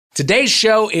Today's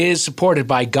show is supported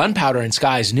by Gunpowder and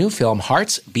Sky's new film,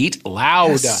 Hearts Beat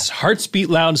Loud. Yes, Hearts Beat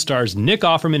Loud stars Nick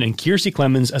Offerman and Kiersey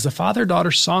Clemens as a father-daughter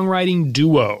songwriting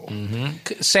duo.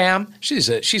 Sam,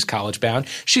 she's college-bound.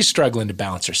 She's struggling to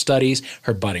balance her studies,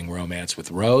 her budding romance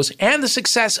with Rose, and the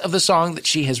success of the song that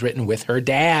she has written with her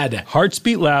dad. Hearts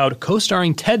Beat Loud,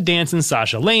 co-starring Ted Danson,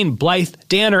 Sasha Lane, Blythe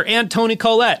Danner, and Toni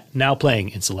Collette, now playing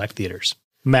in select theaters.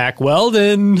 Mack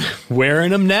Weldon,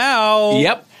 wearing them now.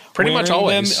 Yep. Pretty much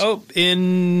always.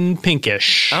 In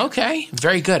pinkish. Okay,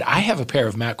 very good. I have a pair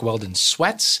of Mack Weldon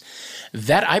sweats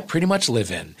that I pretty much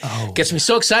live in. Gets me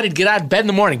so excited to get out of bed in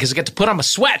the morning because I get to put on my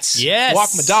sweats. Yes. Walk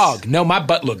my dog. No, my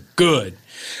butt look good.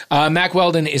 Mack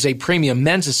Weldon is a premium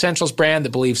men's essentials brand that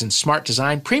believes in smart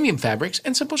design, premium fabrics,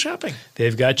 and simple shopping.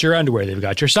 They've got your underwear, they've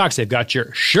got your socks, they've got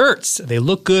your shirts. They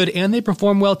look good and they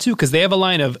perform well too because they have a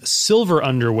line of silver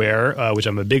underwear, which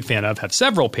I'm a big fan of, have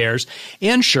several pairs,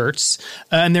 and shirts.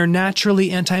 And they're naturally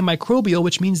antimicrobial,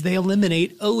 which means they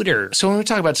eliminate odor. So when we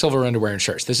talk about silver underwear and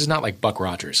shirts, this is not like Buck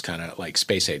Rogers kind of like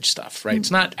space age stuff, right?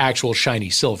 It's not actual shiny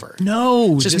silver.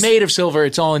 No. It's just made of silver.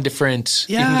 It's all in different.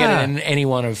 Yeah. You can get it in any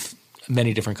one of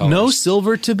many different colors. No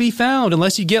silver to be found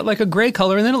unless you get like a gray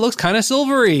color and then it looks kind of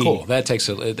silvery. Cool.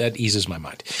 That eases my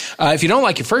mind. If you don't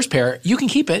like your first pair, you can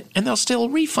keep it and they'll still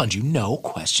refund you. No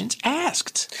questions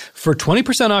asked. For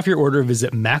 20% off your order,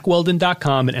 visit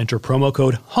MackWeldon.com and enter promo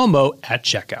code HOMO at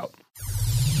checkout.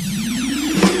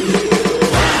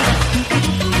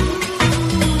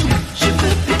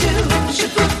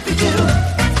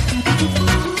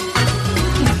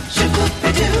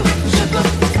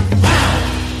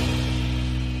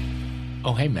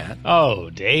 Oh, hey, Matt.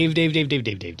 Oh, Dave.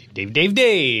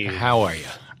 How are you?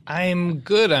 I'm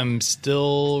good. I'm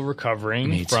still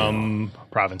recovering from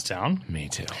Provincetown. Me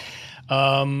too.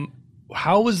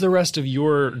 How was the rest of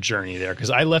your journey there?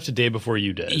 Because I left a day before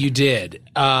you did. You did.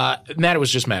 Matt, it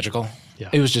was just magical. Yeah.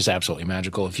 It was just absolutely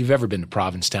magical. If you've ever been to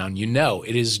Provincetown, you know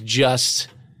it is just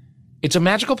 – it's a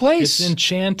magical place. It's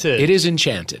enchanted. It is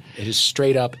enchanted. It is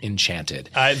straight up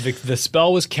enchanted. The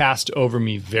spell was cast over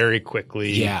me very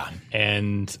quickly. Yeah.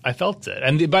 And I felt it.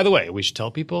 And by the way, we should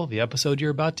tell people the episode you're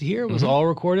about to hear was all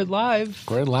recorded live.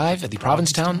 Recorded live at the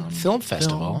Provincetown Film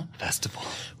Festival.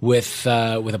 With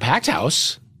a packed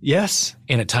house. Yes.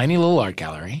 In a tiny little art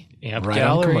gallery. Amp right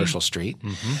gallery. on Commercial Street.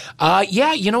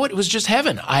 Yeah, you know what? It was just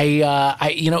heaven.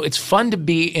 It's fun to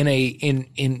be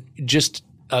in just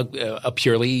a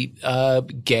purely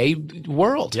gay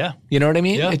world. Yeah. You know what I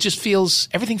mean? Yeah. It just feels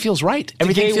 – everything feels right.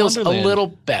 Everything feels wonderland. a little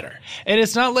better. And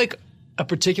it's not like a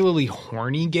particularly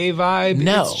horny gay vibe.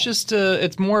 No. It's just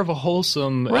it's more of a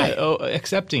wholesome, Right.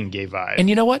 accepting gay vibe. And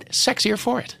you know what? Sexier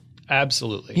for it.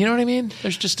 Absolutely. You know what I mean?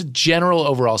 There's just a general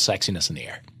overall sexiness in the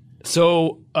air.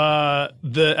 So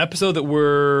the episode that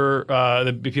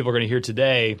people are going to hear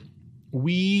today,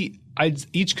 I'd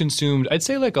each consumed, I'd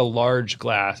say like a large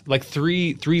glass, like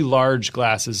three large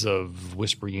glasses of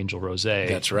Whispering Angel Rosé.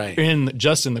 That's right. In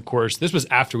the course. This was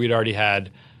after we'd already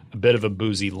had a bit of a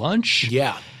boozy lunch.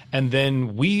 Yeah. And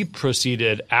then we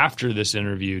proceeded after this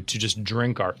interview to just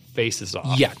drink our faces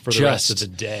off for the rest of the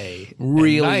day.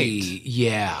 Really,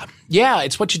 yeah. Yeah,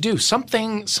 it's what you do.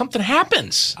 Something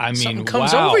happens. I mean, something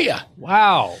comes over you.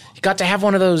 Wow. You got to have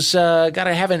one of those, got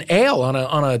to have an ale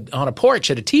on a porch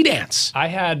at a tea dance. I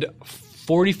had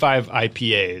 45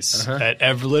 IPAs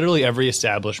at literally every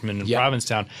establishment in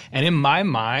Provincetown. And in my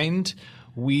mind,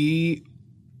 we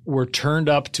were turned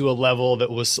up to a level that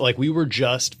was like we were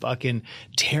just fucking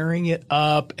tearing it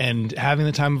up and having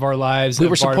the time of our lives. We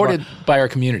were supported by our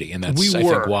community, and that's, I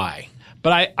think, why.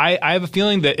 But I have a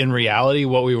feeling that in reality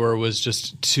what we were was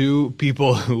just two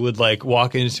people who would like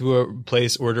walk into a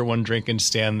place, order one drink, and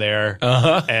stand there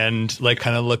and like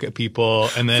kind of look at people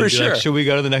and then be like, should we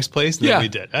go to the next place? And then we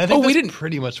did. I think that's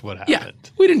pretty much what happened. Yeah,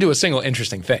 we didn't do a single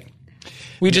interesting thing.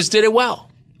 We just did it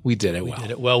well. We did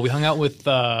it well. We hung out with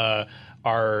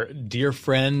our dear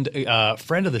friend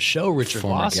of the show, Richard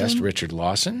Lawson. Former guest Richard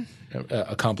Lawson,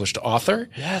 accomplished author.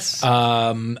 Yes.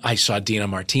 I saw Dina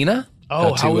Martina.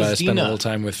 Oh, how was spend Dina? a little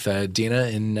time with Dina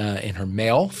in her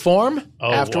male form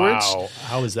afterwards. Wow.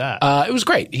 How was that? It was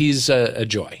great. He's a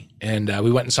joy. And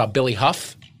we went and saw Billy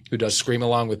Huff, who does Scream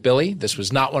Along with Billy. This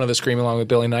was not one of the Scream Along with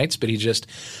Billy nights, but he just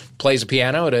plays a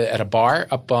piano at a bar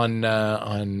up on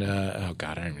oh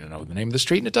God, I don't even know the name of the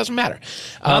street, and it doesn't matter.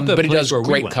 But he does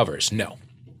great covers. No.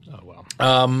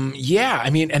 Yeah,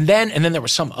 I mean, and then there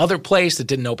was some other place that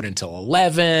didn't open until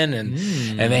 11,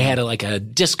 and they had like a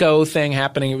disco thing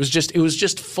happening. It was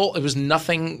just full. It was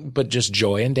nothing but just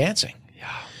joy and dancing.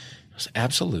 Yeah, it was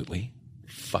absolutely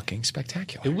fucking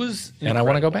spectacular. It was and I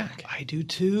want to go back. I do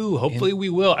too. Hopefully we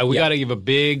will. We got to give a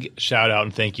big shout out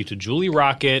and thank you to Julie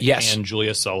Rocket and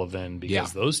Julia Sullivan,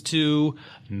 because those two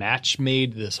match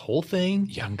made this whole thing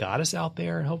and got us out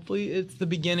there, and hopefully it's the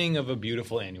beginning of a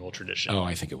beautiful annual tradition. Oh,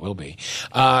 I think it will be.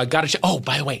 By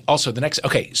the way, also the next.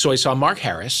 Okay, so I saw Mark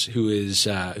Harris, who is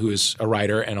a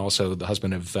writer and also the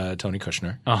husband of Tony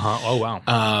Kushner. Oh wow.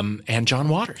 And John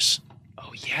Waters.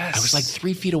 Oh yes. I was like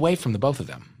 3 feet away from the both of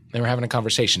them. They were having a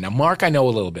conversation. Now, Mark, I know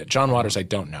a little bit. John Waters, I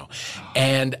don't know.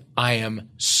 And I am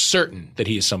certain that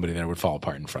he is somebody that I would fall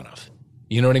apart in front of.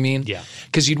 You know what I mean? Yeah.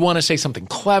 Because you'd want to say something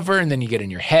clever, and then you get in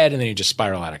your head, and then you just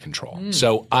spiral out of control.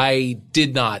 So I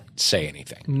did not say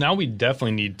anything. Now we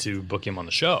definitely need to book him on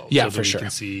the show. Yeah, so that for we sure. can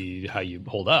see how you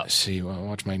hold up.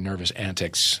 Watch my nervous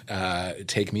antics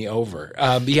take me over.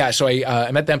 So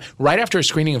I met them right after a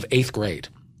screening of 8th Grade.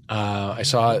 I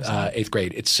saw 8th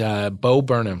Grade. It's Bo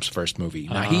Burnham's first movie.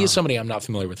 Now, he is somebody I'm not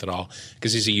familiar with at all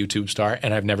because he's a YouTube star,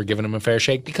 and I've never given him a fair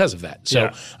shake because of that.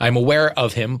 So I'm aware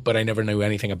of him, but I never knew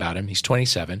anything about him. He's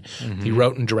 27. He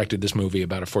wrote and directed this movie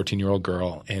about a 14-year-old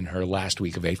girl in her last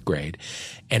week of 8th grade,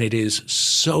 and it is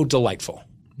so delightful.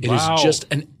 It is just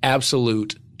an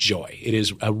absolute joy. It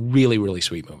is a really, really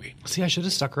sweet movie. See, I should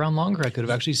have stuck around longer. I could have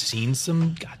actually seen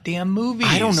some goddamn movies.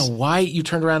 I don't know why you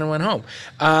turned around and went home.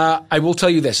 I will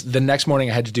tell you this. The next morning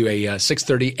I had to do a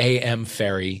 6:30 a.m.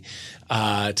 ferry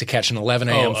to catch an 11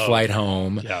 a.m. flight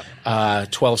home.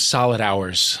 12 solid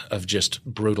hours of just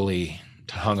brutally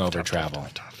hungover travel.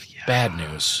 Bad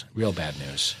news. Real bad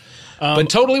news.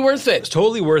 But totally worth it. It's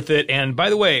totally worth it. And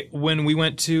by the way, when we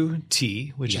went to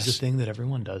Tea, which is a thing that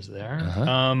everyone does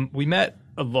there, we met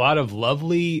a lot of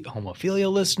lovely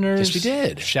homophilia listeners. Yes, we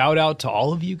did. Shout out to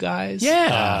all of you guys.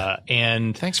 Yeah.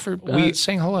 And thanks for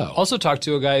saying hello. Also talked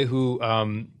to a guy who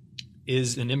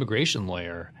is an immigration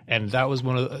lawyer. And that was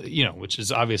one of the, which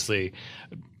is obviously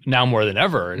now more than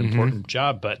ever an important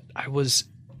job. But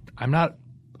I'm not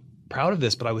proud of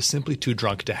this, but I was simply too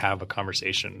drunk to have a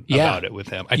conversation about it with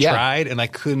him. I tried, and I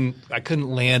couldn't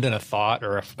land in a thought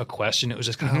or a question. It was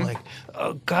just kind of like,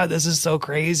 oh God, this is so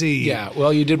crazy. Yeah.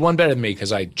 Well, you did one better than me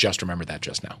because I just remembered that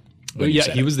just now.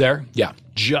 He was there. Yeah.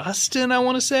 Justin, I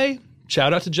want to say.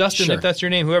 Shout out to Justin if that's your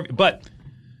name, whoever. But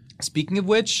speaking of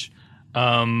which,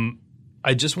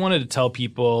 I just wanted to tell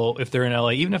people if they're in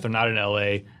LA, even if they're not in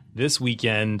LA, this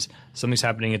weekend, something's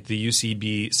happening at the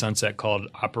UCB Sunset called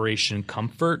Operation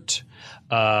Comfort,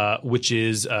 which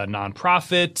is a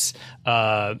nonprofit,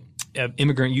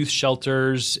 immigrant youth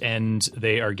shelters, and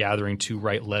they are gathering to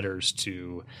write letters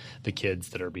to the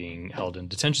kids that are being held in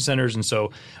detention centers. And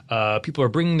so people are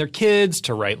bringing their kids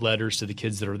to write letters to the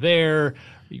kids that are there,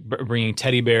 bringing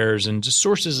teddy bears and just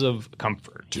sources of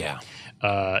comfort. Yeah.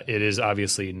 It is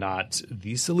obviously not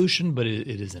the solution, but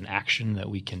it is an action that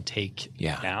we can take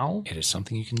now. It is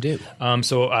something you can do.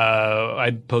 So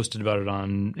I posted about it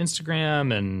on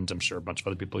Instagram, and I'm sure a bunch of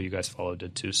other people you guys follow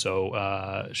did too.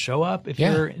 So show up if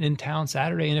you're in town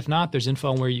Saturday, and if not, there's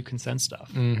info on where you can send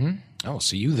stuff. I will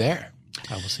see you there.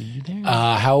 I will see you there.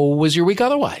 How was your week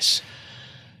otherwise?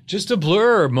 Just a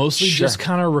blur, mostly just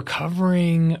kind of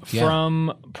recovering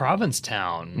from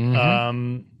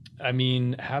Provincetown. I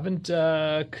mean, haven't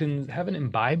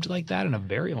imbibed like that in a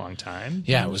very long time.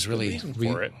 Yeah, it was really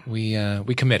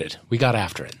we committed. We got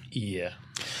after it. Yeah.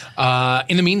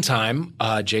 In the meantime,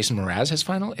 Jason Mraz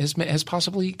has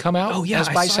possibly come out. Oh yeah, as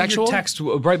bisexual. I saw your text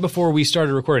right before we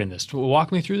started recording this.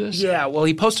 Walk me through this. Yeah. Well,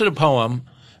 he posted a poem,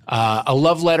 a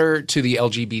love letter to the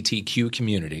LGBTQ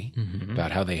community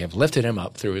about how they have lifted him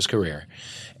up through his career,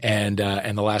 and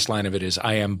the last line of it is,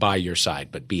 "I am by your side,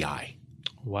 but bi."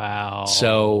 Wow.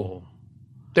 So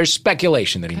there's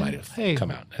speculation that he might have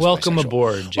come out. Welcome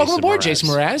aboard, Jason Welcome aboard, Mraz. Jason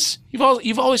Mraz.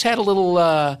 You've always had a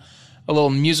little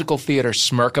musical theater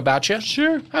smirk about you.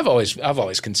 Sure. I've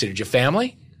always considered you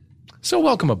family. So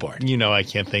welcome aboard. I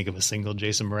can't think of a single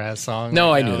Jason Mraz song. No,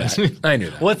 right I knew that. I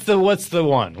knew that. What's the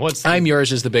one? I'm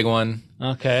Yours is the big one.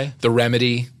 Okay. The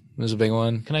Remedy was a big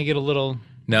one. Can I get a little?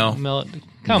 No.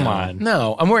 Come on.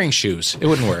 No, I'm wearing shoes. It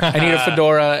wouldn't work. I need a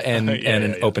fedora and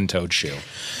an open-toed shoe.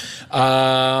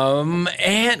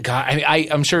 And God,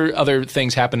 I'm sure other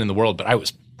things happen in the world, but I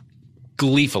was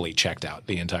gleefully checked out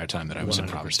the entire time that I was 100%. In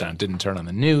Provincetown. Didn't turn on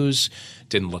the news.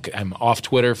 Didn't look. I'm off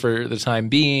Twitter for the time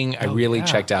being. I really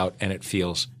checked out, and it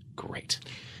feels great.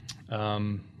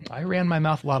 I ran my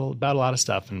mouth about a lot of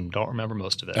stuff and don't remember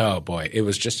most of it. Oh, boy. It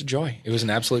was just a joy. It was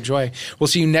an absolute joy. We'll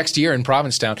see you next year in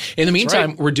Provincetown. In the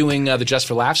meantime, we're doing the Just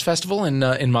for Laughs Festival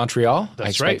in Montreal. I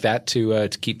expect that to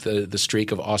keep the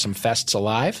streak of awesome fests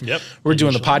alive. Yep. We're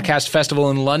doing the Podcast Festival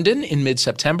in London in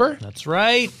mid-September. That's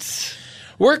right.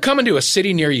 We're coming to a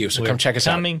city near you, so come check us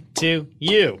out. Coming to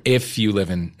you. If you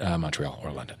live in Montreal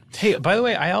or London. Hey, by the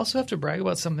way, I also have to brag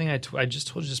about something I just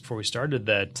told you just before we started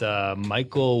that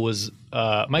Michael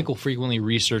frequently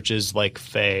researches like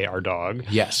Faye, our dog.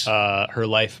 Yes. Her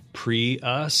life pre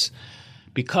us.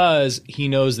 Because he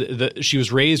knows that she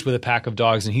was raised with a pack of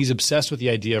dogs, and he's obsessed with the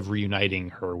idea of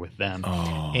reuniting her with them.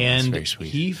 Oh, and that's very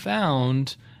sweet. He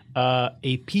found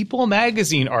a People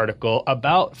magazine article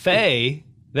about Faye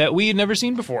that we had never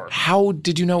seen before. How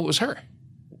did you know it was her?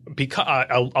 Because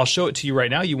I'll show it to you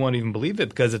right now. You won't even believe it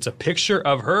because it's a picture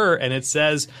of her, and it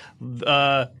says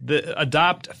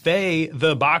adopt Faye,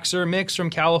 the boxer mix from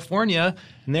California,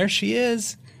 and there she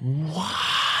is.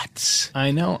 What?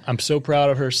 I know. I'm so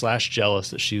proud of her / jealous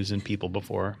that she was in People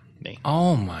before me.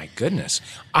 Oh, my goodness.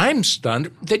 I'm stunned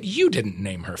that you didn't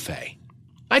name her Faye.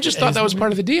 I just thought that was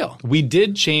part of the deal. We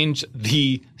did change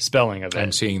the spelling of it.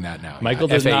 I'm seeing that now. Michael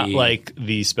does F-A-E. not like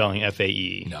the spelling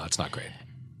F-A-E. No, it's not great.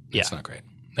 Yeah. It's not great.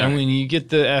 And when you get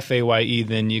the F-A-Y-E,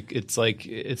 then it's like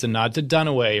it's a nod to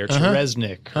Dunaway or to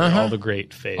Resnick or all the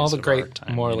great Fays. All the of our great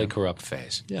time, morally corrupt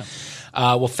Fays. Yeah.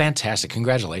 Well, fantastic.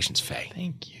 Congratulations, Faye.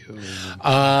 Thank you.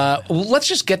 Let's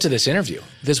just get to this interview.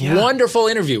 This wonderful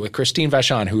interview with Christine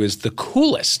Vachon, who is the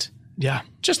coolest. Yeah.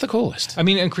 Just the coolest. I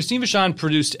mean, and Christine Vachon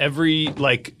produced every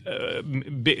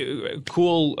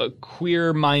cool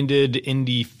queer-minded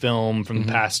indie film from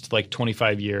the past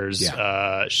 25 years.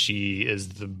 Yeah. She is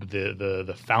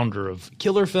the founder of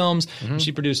Killer Films.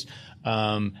 She produced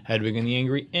Hedwig and the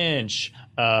Angry Inch.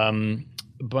 A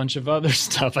bunch of other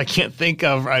stuff I can't think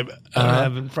of.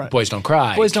 Boys Don't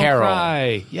Cry. Boys Don't Carol.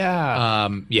 Cry.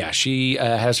 Yeah. She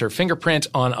has her fingerprint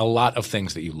on a lot of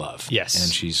things that you love. Yes.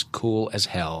 And she's cool as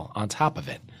hell on top of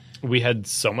it. We had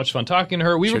so much fun talking to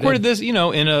her. We Sure recorded did. this, in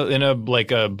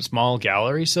a small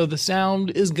gallery, so the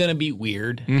sound is gonna be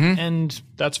weird, and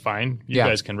that's fine. You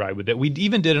guys can ride with it. We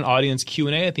even did an audience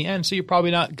Q&A at the end, so you're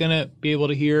probably not gonna be able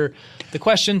to hear the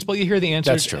questions, but you hear the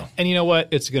answers. That's true. And you know what?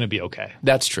 It's gonna be okay.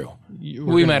 That's true.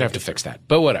 We might have to fix that,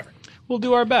 but whatever. We'll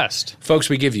do our best. Folks,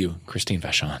 we give you Christine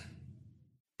Vachon.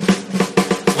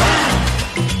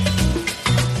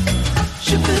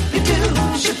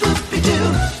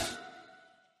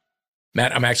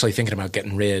 Matt, I'm actually thinking about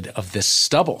getting rid of this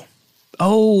stubble.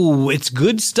 Oh, it's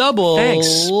good stubble.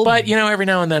 Thanks, but every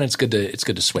now and then it's good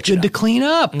to switch it Good to up. clean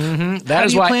up. That How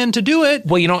is do you why. plan to do it?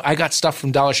 Well, I got stuff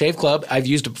from Dollar Shave Club. I've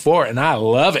used it before, and I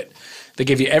love it. They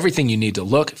give you everything you need to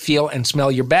look, feel, and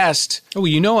smell your best. Oh,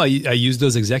 I used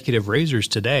those executive razors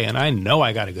today, and I know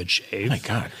I got a good shave. My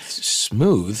God, it's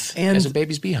smooth And as a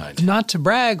baby's behind. Not to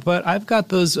brag, but I've got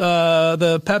those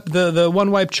the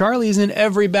one wipe Charlies in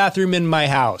every bathroom in my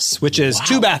house, which is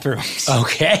 2 bathrooms.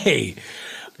 Okay.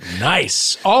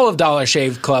 Nice. All of Dollar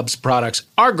Shave Club's products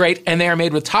are great, and they are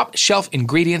made with top shelf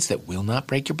ingredients that will not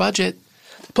break your budget.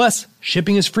 Plus,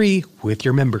 shipping is free with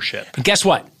your membership. And guess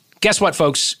what? Guess what,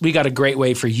 folks? We got a great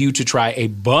way for you to try a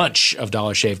bunch of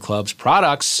Dollar Shave Club's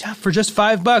products. Yeah, for just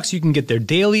 $5, you can get their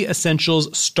Daily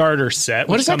Essentials Starter Set.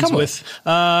 What which does that comes come with?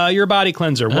 Your body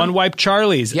cleanser, One Wipe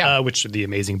Charlies, which are the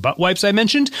amazing butt wipes I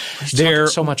mentioned. They're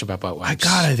so much about butt wipes.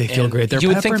 They feel great. They're you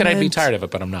would think that I'd be peppermint. tired of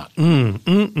it, but I'm not.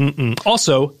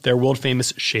 Also, their world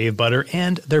famous shave butter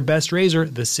and their best razor,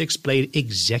 the 6-blade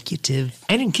Executive.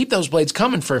 And you can keep those blades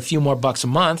coming for a few more bucks a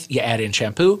month. You add in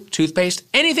shampoo, toothpaste,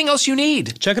 anything else you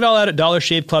need. Check it all out at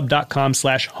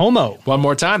dollarshaveclub.com/homo. One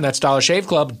more time, that's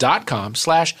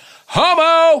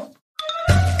dollarshaveclub.com/homo.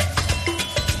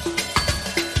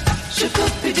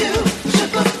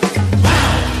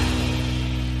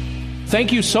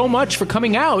 Thank you so much for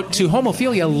coming out to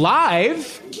Homophilia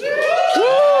Live. Woo!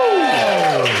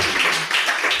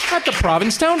 At the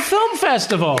Provincetown Film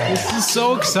Festival. This is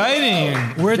so exciting.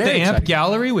 We're at Very the AMP exciting.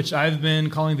 Gallery, which I've been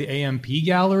calling the AMP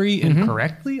Gallery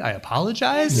incorrectly. I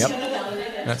apologize.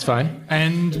 That's fine.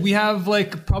 And we have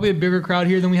probably a bigger crowd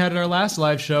here than we had at our last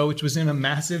live show, which was in a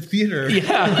massive theater.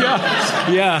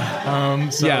 Yeah.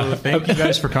 So thank you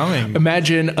guys for coming.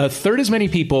 Imagine a third as many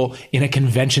people in a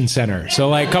convention center.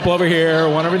 So a couple over here,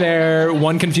 one over there,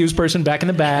 one confused person back in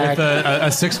the back. A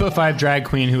 6'5" drag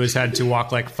queen who has had to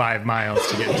walk 5 miles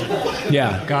to get to.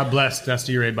 Yeah. God bless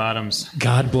Dusty Ray Bottoms.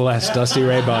 God bless Dusty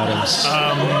Ray Bottoms.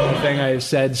 One thing I've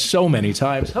said so many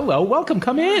times. Hello, welcome,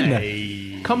 come in. Hey.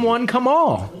 Come one, come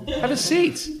all. Have a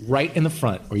seat right in the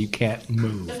front where you can't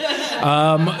move.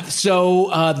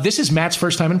 So this is Matt's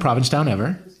first time in Provincetown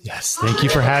ever. Yes, thank you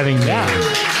for having me. Yeah.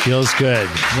 Feels good.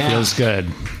 Yeah. Feels good.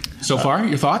 So far,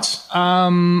 your thoughts?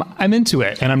 I'm into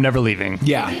it, and I'm never leaving.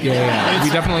 Yeah. We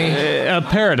definitely... A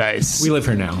paradise. We live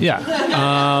here now. Yeah.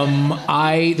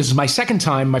 This is my second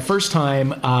time. My first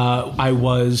time, I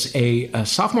was a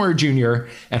sophomore or junior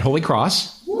at Holy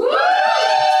Cross.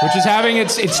 which is having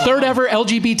its third ever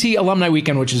LGBT alumni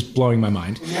weekend, which is blowing my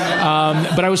mind.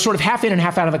 But I was sort of half in and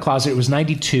half out of the closet. It was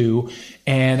 92,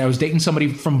 and I was dating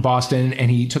somebody from Boston, and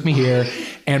he took me here,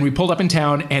 and we pulled up in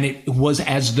town, and it was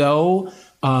as though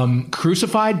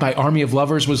Crucified by Army of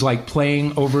Lovers was like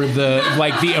playing over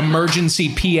the emergency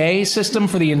PA system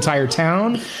for the entire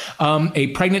town. A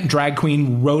pregnant drag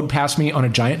queen rode past me on a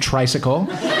giant tricycle.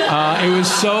 It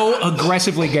was so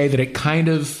aggressively gay that it kind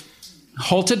of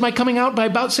halted my coming out by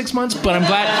about 6 months, but I'm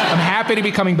happy to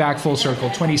be coming back full circle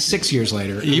 26 26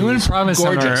 later. You and Promise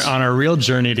on a real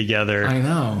journey together. I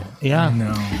know. Yeah. I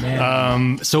know,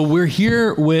 man. So we're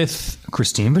here with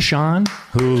Christine Vachon,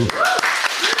 who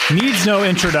needs no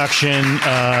introduction,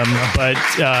 but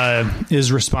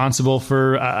is responsible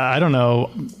for, I don't know,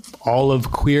 all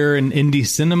of queer and indie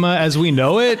cinema as we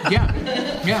know it.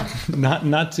 Yeah.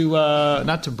 Not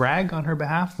to brag on her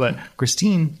behalf, but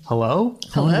Christine, hello.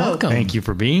 Hello. Welcome. Thank you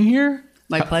for being here.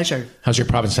 My pleasure. How's your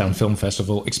Provincetown Film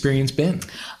Festival experience been?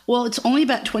 Well, it's only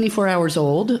about 24 hours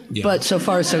old, but so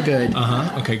far so good.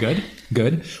 Okay,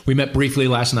 good. We met briefly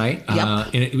last night.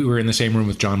 Yep. We were in the same room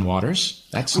with John Waters.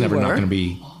 That's never not going to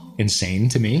be insane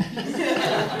to me.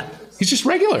 He's just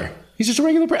regular. He's just a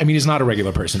regular person. I mean, he's not a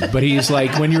regular person, but he's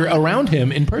like, when you're around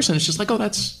him in person, it's just like, oh,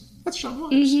 that's John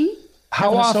Waters. Mm-hmm.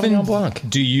 How often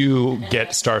do you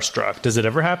get starstruck? Does it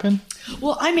ever happen?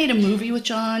 Well, I made a movie with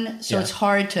John, so it's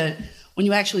hard to, when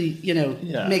you actually,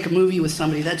 make a movie with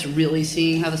somebody, that's really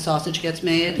seeing how the sausage gets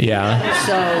made.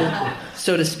 Yeah.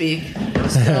 So to speak.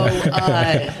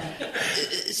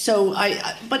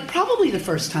 But probably the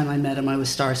first time I met him, I was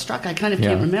starstruck. I kind of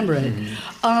can't remember it.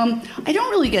 I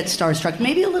don't really get starstruck.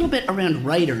 Maybe a little bit around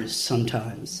writers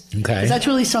sometimes. Okay. Because that's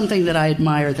really something that I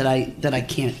admire that I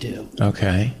can't do.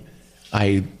 Okay.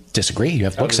 I disagree. You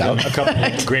have books out. A couple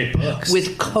of great books.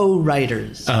 With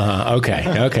co-writers. Okay,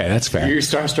 that's fair. You're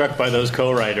starstruck by those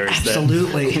co-writers.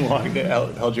 Absolutely.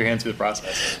 That held your hand through the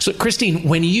process. So, Christine,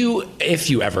 if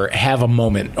you ever have a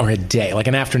moment or a day, like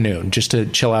an afternoon, just to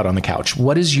chill out on the couch,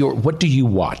 what do you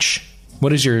watch?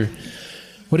 What is your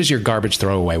garbage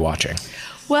throwaway watching?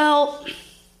 Well,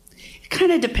 it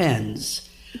kind of depends.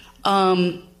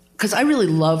 Because I really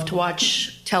love to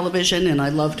watch television, and I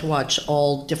love to watch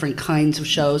all different kinds of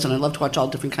shows, and I love to watch all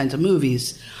different kinds of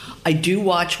movies. I do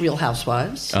watch Real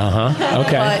Housewives.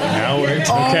 Okay. But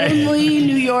only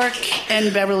New York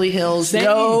and Beverly Hills. Same.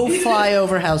 No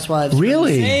flyover Housewives.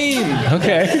 Really? Same.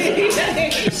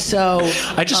 Okay. So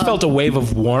I just felt a wave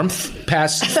of warmth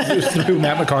pass through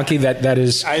Matt McConkey. That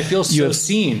is. I feel so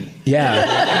seen.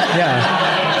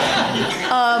 Yeah.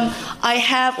 I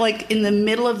have, like, in the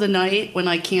middle of the night when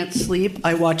I can't sleep,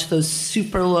 I watch those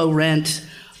super low rent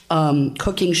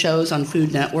cooking shows on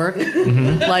Food Network,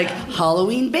 like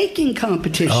Halloween baking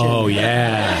competition. Oh,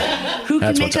 yeah. Who can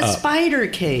That's make a what's up. spider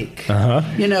cake?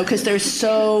 Because they're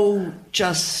so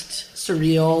just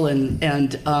surreal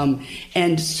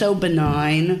and so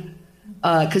benign.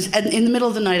 Because in the middle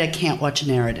of the night, I can't watch a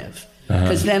narrative.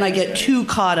 Because then I get too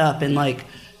caught up in, like,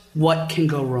 what can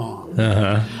go wrong?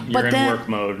 You're in work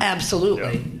mode.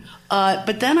 Absolutely. Yeah.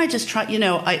 But then I just try.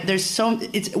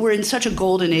 We're in such a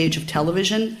golden age of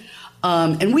television,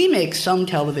 and we make some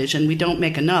television. We don't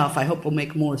make enough. I hope we'll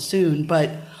make more soon.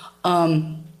 But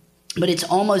it's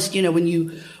almost when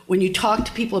you talk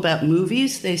to people about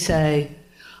movies, they say,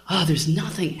 "Oh, there's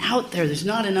nothing out there. There's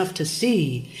not enough to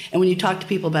see." And when you talk to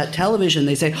people about television,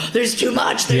 they say, "There's too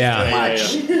much.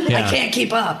 There's too much. Yeah. I can't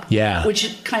keep up." Yeah.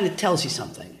 Which kind of tells you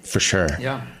something. For sure.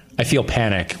 Yeah. I feel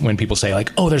panic when people say,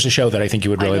 like, oh, there's a show that I think you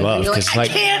would really love. Because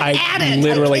I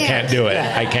literally can't do it.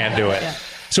 I can't do it.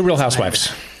 So Real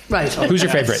Housewives. Right. Who's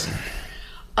your favorite?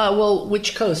 Well,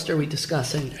 which coast are we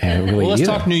discussing? Really Let's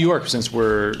talk New York since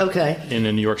we're in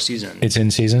a New York season. It's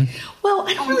in season? Well,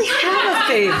 I don't really have a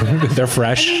favorite. They're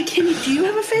fresh. I mean, do you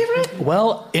have a favorite?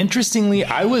 Well, interestingly,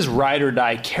 I was Ride or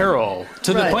Die Carol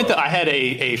to the point that I had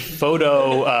a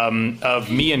photo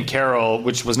of me and Carol,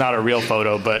 which was not a real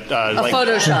photo, but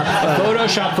Photoshop. A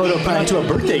Photoshop photo put onto a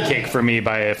birthday cake for me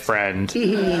by a friend.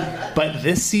 Mm-hmm. But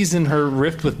this season, her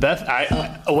rift with Beth,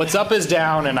 what's up is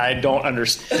down, and I don't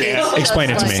understand. Explain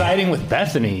it to me. Siding with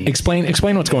Bethany. Explain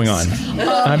what's going on. You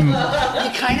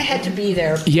kind of had to be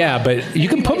there. Yeah, but you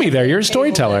can put me there. You're a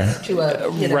storyteller.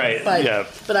 Right.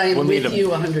 But I am with you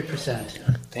 100%.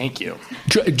 Thank you.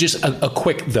 Just a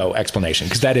quick, though, explanation,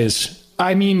 because that is...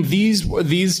 I mean,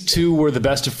 these two were the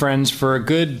best of friends for a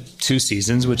good 2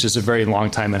 seasons, which is a very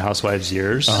long time in Housewives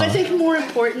years. But I think more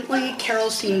importantly, Carol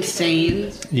seems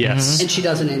sane. Yes. And she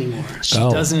doesn't anymore. She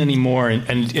doesn't anymore.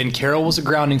 And Carol was a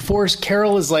grounding force.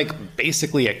 Carol is like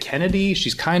basically a Kennedy.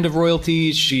 She's kind of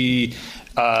royalty. She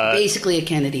Basically a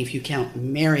Kennedy, if you count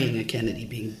marrying a Kennedy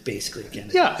being basically a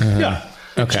Kennedy. Yeah.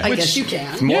 Okay. I guess you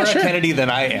can. More sure. a Kennedy than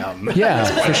I am. Yeah,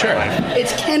 for sure.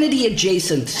 It's Kennedy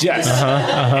adjacent. Yes.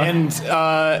 And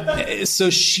so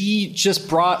she just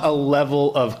brought a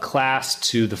level of class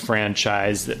to the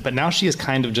franchise, but now she has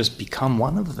kind of just become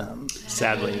one of them,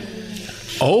 sadly.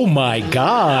 Oh my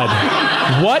God!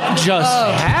 What just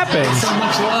happened? So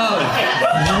much love.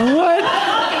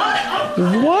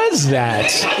 What was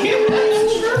that?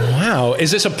 Wow!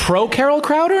 Is this a pro Carol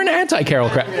crowd or an anti Carol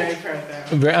crowd? Very pro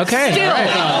though. Okay. Still, All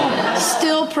right.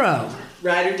 still pro.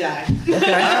 Ride or die. All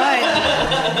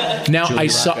right. Now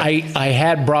I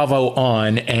had Bravo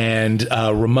on, and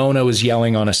Ramona was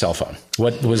yelling on a cell phone.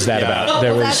 What was that about?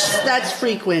 There was That's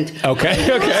frequent. okay.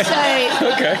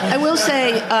 I will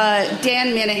say,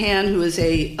 Dan Minahan, who is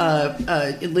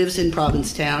lives in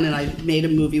Provincetown, and I made a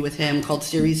movie with him called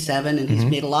Series 7, and he's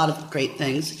made a lot of great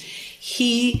things.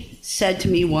 He said to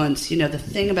me once, the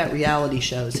thing about reality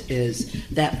shows is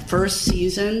that first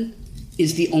season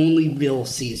is the only real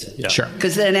season. Yeah. Sure.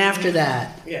 Because then after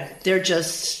that, Yeah. they're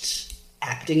just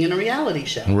acting in a reality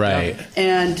show. Right.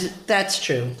 And that's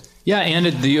true. Yeah, and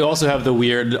you also have the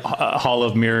weird Hall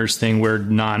of Mirrors thing where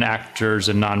non-actors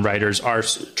and non-writers are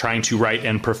trying to write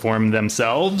and perform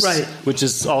themselves, Right. which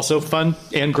is also fun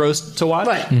and gross to watch.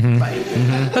 Right.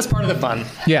 That's part of the fun.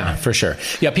 Yeah, for sure.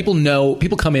 Yeah, people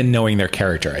come in knowing their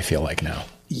character, I feel like now.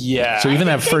 Yeah. So even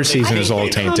that first season is all They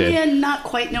tainted. come in not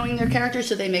quite knowing their character,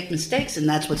 so they make mistakes, and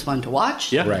that's what's fun to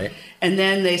watch. Yeah. Right. And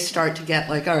then they start to get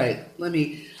like, all right,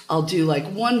 I'll do like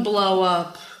one blow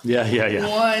up, Yeah.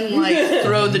 one like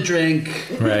throw the drink,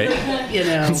 Right.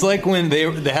 It's like when they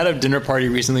had a dinner party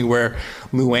recently where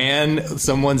Luann,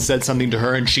 someone said something to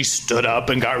her and she stood up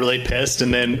and got really pissed,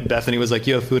 and then Bethany was like,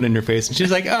 "You have food in your face," and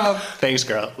she's like, "Oh, thanks,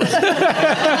 girl."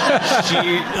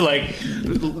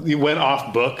 She went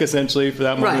off book essentially for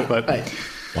that moment. Right, but right.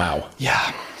 Wow.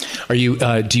 yeah, Are you?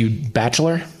 Do you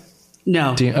bachelor?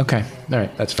 No. Do you, okay. All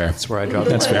right. That's fair. that's where I draw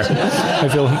the That's line. fair. I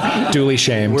feel duly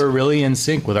shamed. We're really in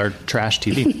sync with our trash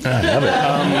TV. I love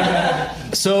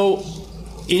it. So,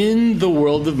 in the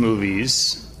world of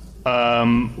movies,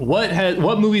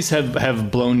 what movies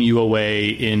have blown you away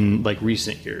in like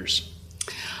recent years?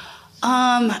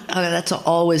 That's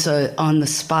always a on the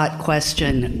spot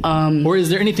question. Or is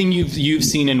there anything you've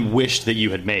seen and wished that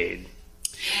you had made?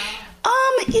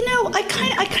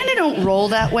 I kind of don't roll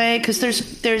that way because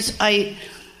I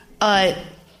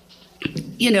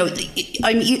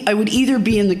would either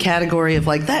be in the category of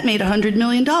like that made $100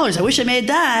 million. I wish I made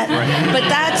that, but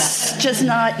that's just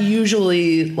not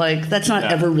usually like that's not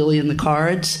ever really in the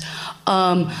cards.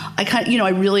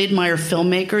 I really admire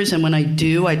filmmakers, and when I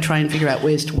do, I try and figure out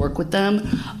ways to work with them.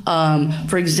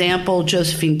 For example,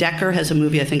 Josephine Decker has a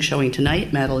movie I think showing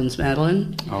tonight, Madeline's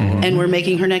Madeline, and we're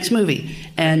making her next movie,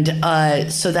 and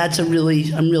so I'm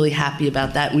really happy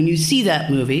about that. When you see that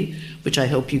movie, which I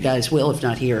hope you guys will, if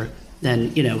not here,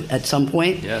 then at some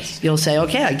point you'll say,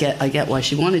 okay, I get why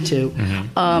she wanted to.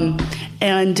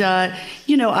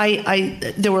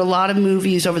 There were a lot of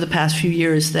movies over the past few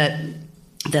years that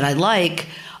I like,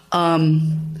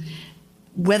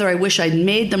 whether I wish I'd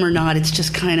made them or not, it's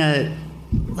just kind of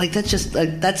like that's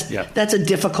a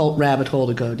difficult rabbit hole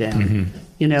to go down.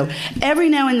 Every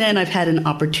now and then I've had an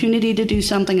opportunity to do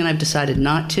something and I've decided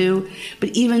not to, but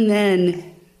even then,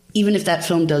 even if that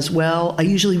film does well, I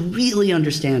usually really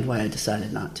understand why I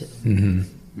decided not to.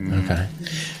 Okay.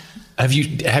 Have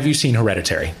you seen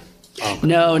Hereditary?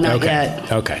 No, not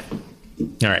yet. Okay.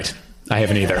 All right. I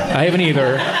haven't either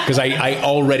because I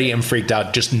already am freaked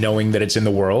out just knowing that it's in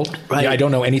the world. Right. Yeah, I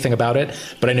don't know anything about it,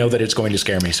 but I know that it's going to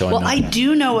scare me. So Well, I'm not. I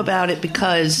do know about it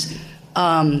because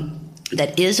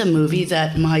that is a movie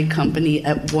that my company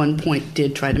at one point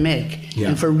did try to make. Yeah.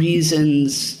 And for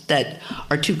reasons that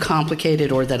are too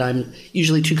complicated or that I'm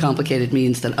usually too complicated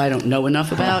means that I don't know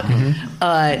enough about,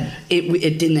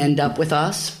 it didn't end up with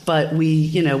us, but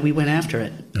we went after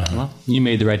it. Well, you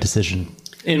made the right decision.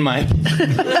 In my other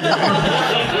than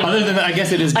that, I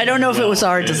guess it is. I don't know if it was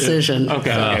our decision.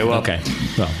 Okay. Well,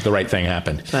 the right thing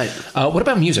happened. Right. What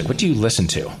about music? What do you listen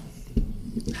to?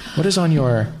 What is on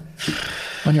your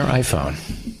iPhone?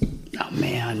 Oh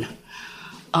man.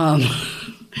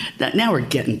 Now we're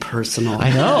getting personal.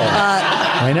 I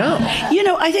know.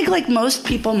 I think like most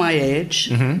people my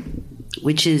age,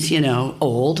 which is,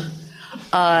 old,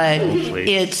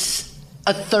 it's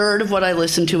a third of what I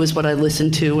listened to is what I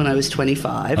listened to when I was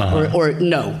 25, or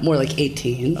no, more like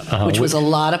 18, which was a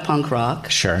lot of punk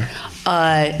rock. Sure.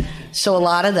 So a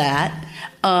lot of that.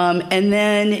 And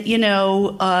then,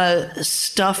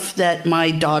 stuff that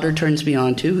my daughter turns me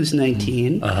on to, who's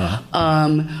 19,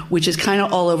 which is kind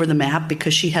of all over the map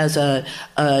because she has a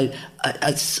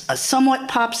somewhat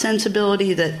pop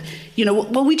sensibility that,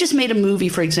 we just made a movie,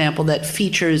 for example, that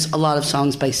features a lot of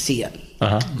songs by Sia.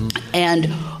 And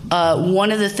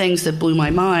one of the things that blew my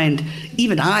mind,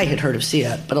 even I had heard of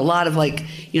Sia, but a lot of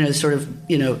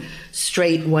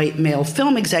straight white male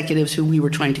film executives who we were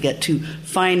trying to get to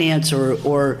finance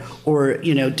or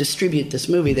distribute this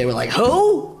movie, they were like,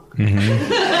 who?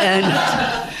 And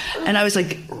I was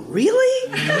like,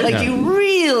 really? Like, you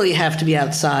really have to be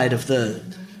outside of the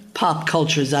pop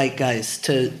culture zeitgeist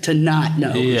to not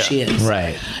know who she is.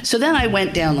 Right. So then I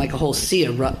went down like a whole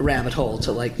Sia rabbit hole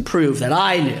to prove that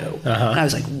I knew. And I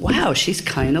was like, wow, she's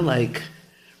kind of like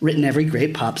written every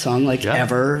great pop song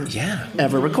ever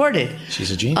recorded. She's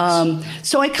a genius.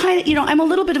 So I kind of, I'm a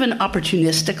little bit of an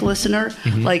opportunistic listener.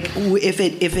 Like if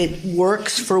it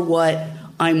works for what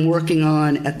I'm working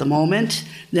on at the moment,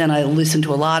 then I listen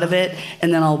to a lot of it,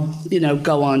 and then I'll,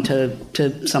 go on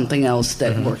to something else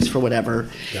that works for whatever.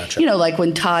 Gotcha. Like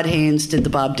when Todd Haynes did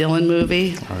the Bob Dylan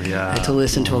movie. Oh, yeah. I had to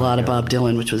listen to a lot of Bob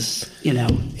Dylan, which was,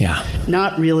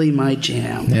 not really my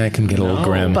jam. Yeah, it can get a little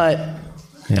grim. But,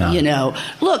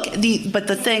 look, but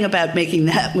the thing about making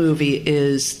that movie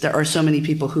is there are so many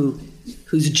people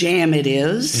whose jam it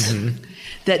is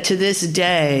that to this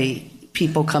day,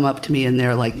 people come up to me and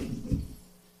they're like,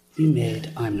 you made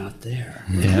I'm Not There.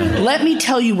 Yeah. Let me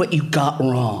tell you what you got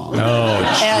wrong. Oh,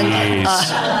 jeez.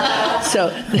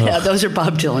 And those are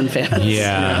Bob Dylan fans.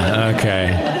 Yeah,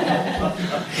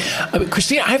 okay.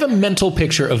 Christina, I have a mental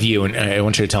picture of you, and I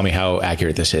want you to tell me how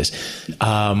accurate this is.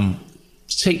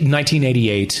 Say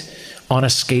 1988 on a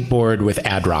skateboard with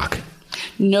Ad Rock.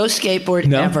 No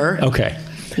skateboard ever. Okay.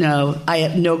 No, I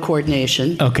have no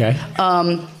coordination. Okay.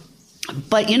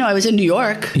 But, I was in New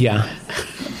York. Yeah.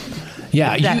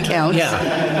 Yeah, that counts.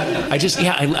 Yeah,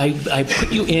 I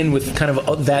put you in with kind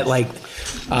of that like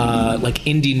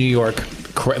indie New York,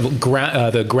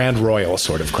 the Grand Royal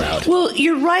sort of crowd. Well,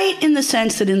 you're right in the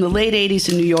sense that in the late '80s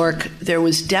in New York, there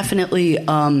was definitely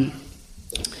a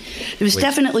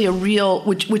real,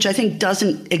 which I think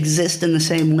doesn't exist in the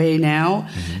same way now.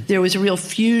 There was a real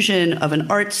fusion of an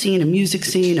art scene, a music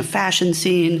scene, a fashion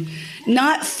scene,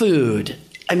 not food.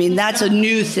 I mean, that's a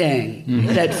new thing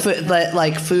that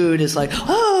food is like,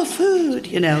 oh, food,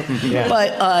 Yeah.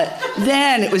 But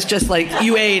then it was just like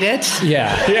you ate it.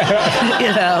 Yeah.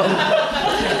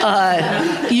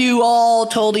 You all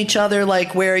told each other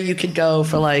like where you could go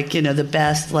for the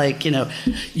best,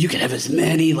 you could have as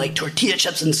many tortilla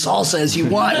chips and salsa as you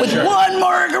want with one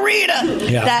margarita.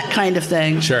 Yeah. That kind of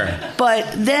thing. Sure. But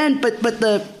then, but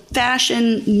the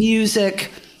fashion,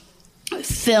 music,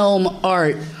 film,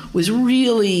 art was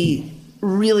really,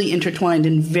 really intertwined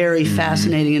in very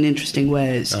fascinating and interesting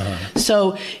ways.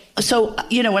 So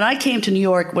when I came to New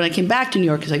York, when I came back to New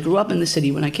York, because I grew up in the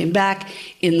city, when I came back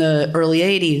in the early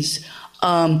 80s,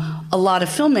 a lot of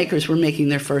filmmakers were making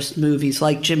their first movies,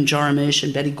 like Jim Jarmusch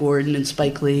and Betty Gordon and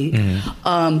Spike Lee.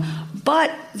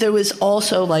 But there was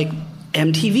also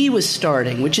MTV was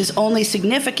starting, which is only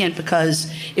significant because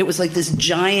it was like this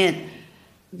giant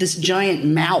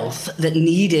mouth that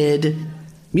needed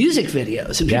music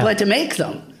videos, and people had to make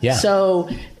them. Yeah. So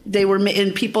they were,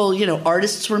 and people,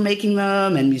 artists were making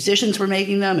them, and musicians were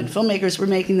making them, and filmmakers were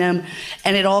making them,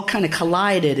 and it all kind of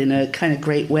collided in a kind of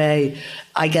great way,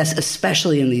 I guess,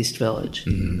 especially in the East Village.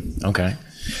 Okay.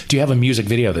 Do you have a music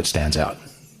video that stands out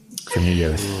from your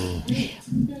youth?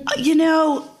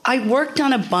 I worked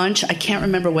on a bunch. I can't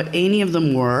remember what any of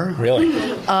them were. Really?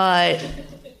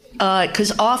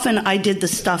 Because often I did the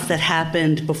stuff that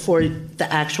happened before the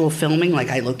actual filming, like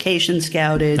I location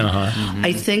scouted.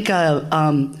 I think I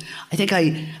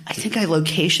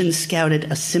location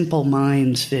scouted a Simple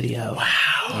Minds video. Wow.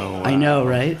 Oh, wow. I know,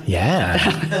 right?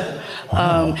 Yeah.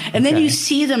 Wow. And then you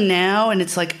see them now, and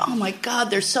it's like, oh my God,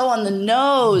 they're so on the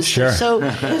nose. Sure. They're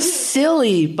so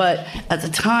silly. But at the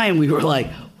time, we were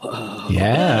like, whoa.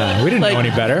 Yeah, we didn't know any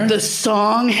better. The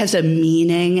song has a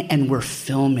meaning, and we're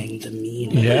filming the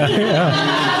meaning.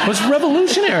 Yeah. It was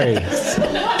revolutionary.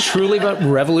 Truly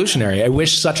revolutionary. I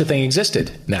wish such a thing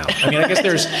existed now. I mean, I guess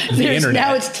there's the internet.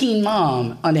 Now it's Teen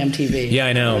Mom on MTV. Yeah,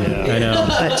 I know.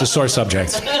 It's a sore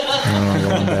subject.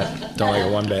 I don't like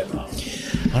it one bit.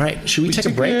 All right, should we take a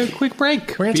break? A quick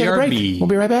break. We're going to take a break. We'll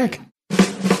be right back.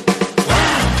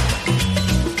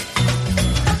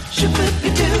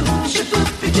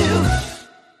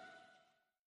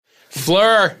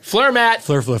 Fleur, Matt.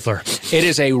 Fleur. It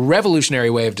is a revolutionary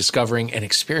way of discovering and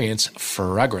experience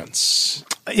fragrance.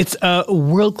 It's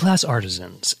world-class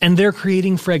artisans, and they're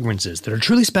creating fragrances that are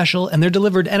truly special, and they're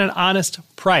delivered at an honest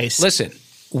price. Listen,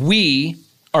 we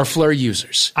are Fleur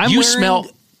users. I'm you wearing- smell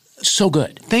so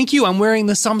good. Thank you. I'm wearing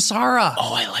the Samsara.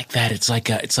 Oh, I like that. It's like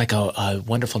a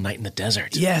wonderful night in the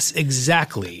desert. Yes,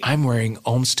 exactly. I'm wearing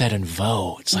Olmsted and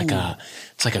Vaux. It's like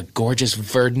a gorgeous,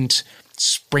 verdant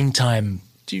springtime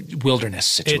wilderness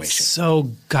situation. It's so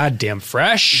goddamn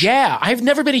fresh. Yeah, I've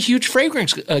never been a huge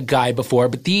fragrance guy before,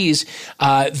 but these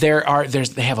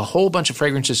they have a whole bunch of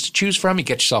fragrances to choose from. You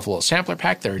get yourself a little sampler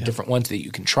pack. There are different ones that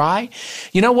you can try.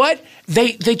 You know what?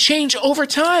 They change over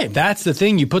time. That's the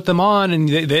thing. You put them on, and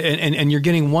and you're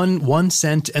getting one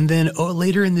scent, and then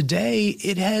later in the day,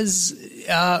 it has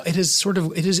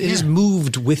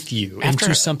moved with you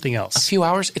into something else. A few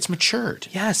hours, it's matured.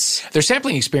 Yes. Their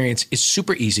sampling experience is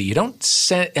super easy. You don't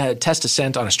test a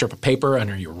scent on a strip of paper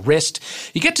under your wrist.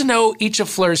 You get to know each of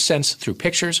Fleur's scents through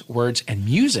pictures, words, and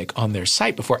music on their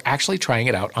site before actually trying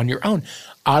it out on your own.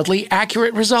 Oddly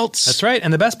accurate results. That's right.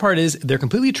 And the best part is they're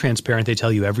completely transparent. They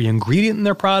tell you every ingredient in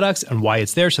their products and why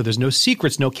it's there, so there's no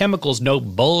secrets, no chemicals, no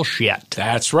bullshit.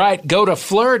 That's right. Go to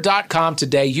Fleur.com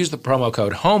today. Use the promo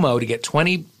code HOMO to get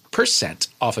 20%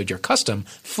 off of your custom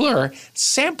Fleur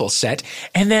sample set,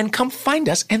 and then come find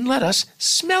us and let us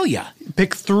smell ya.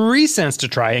 Pick 3 cents to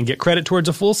try and get credit towards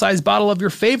a full-size bottle of your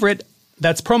favorite.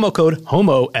 That's promo code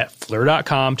HOMO at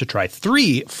Fleur.com to try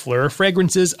 3 Fleur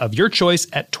fragrances of your choice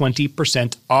at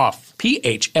 20% off.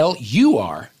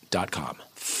 PHLUR.com.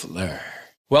 Fleur.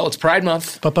 Well, it's Pride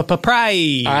Month.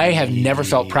 Pride. I have never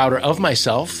felt prouder of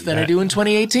myself than I do in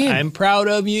 2018. I'm proud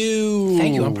of you.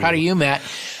 Thank you. I'm proud of you, Matt.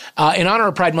 In honor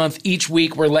of Pride Month, each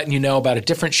week we're letting you know about a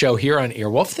different show here on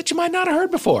Earwolf that you might not have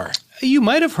heard before. You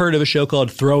might have heard of a show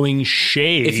called Throwing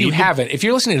Shade. If you haven't, if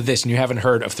you're listening to this and you haven't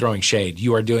heard of Throwing Shade,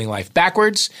 you are doing life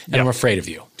backwards, and I'm afraid of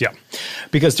you. Yeah.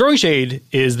 Because Throwing Shade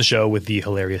is the show with the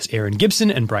hilarious Aaron Gibson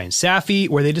and Brian Safi,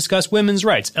 where they discuss women's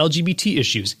rights, LGBT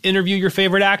issues, interview your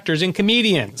favorite actors and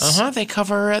comedians. They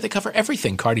cover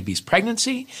everything. Cardi B's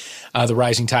pregnancy, the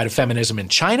rising tide of feminism in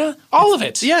China, all of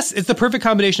it. Yes, it's the perfect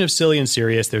combination of silly and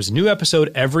serious. There's a new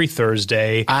episode every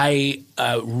Thursday.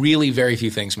 Really very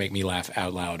few things make me laugh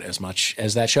out loud as much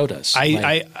as that show does.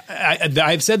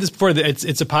 I've said this before, that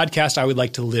it's a podcast I would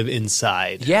like to live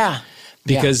inside. Yeah.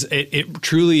 Because it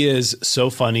truly is so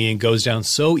funny and goes down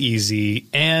so easy,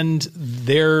 and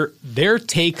their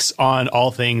takes on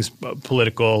all things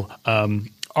political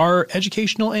are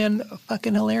educational and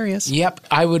fucking hilarious. Yep.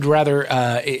 I would rather,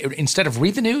 instead of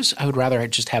read the news, I would rather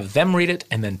just have them read it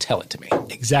and then tell it to me.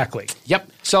 Exactly.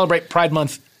 Yep. Celebrate Pride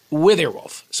Month with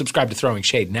Earwolf. Subscribe to Throwing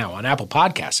Shade now on Apple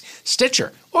Podcasts,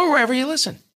 Stitcher, or wherever you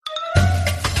listen.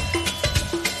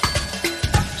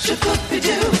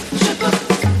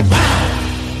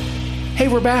 Hey,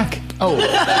 we're back. Oh.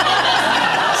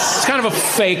 It's kind of a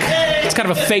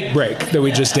fake break that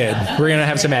we just did. We're going to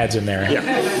have some ads in there.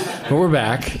 Yeah. But we're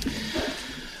back.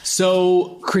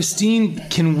 So, Christine,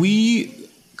 can we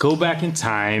go back in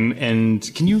time and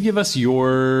can you give us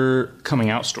your coming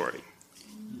out story?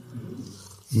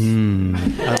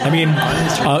 I mean,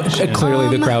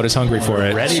 clearly the crowd is hungry for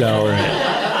it.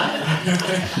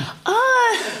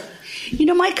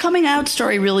 My coming out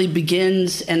story really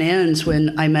begins and ends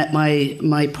when I met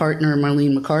my partner,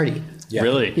 Marlene McCarty. Yeah.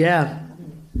 Really? Yeah.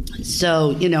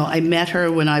 So, I met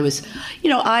her when I was,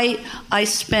 I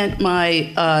spent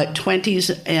my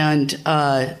 20s and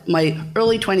my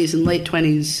early 20s and late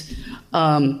 20s.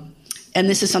 And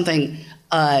this is something,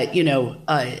 I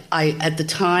at the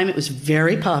time, it was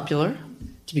very popular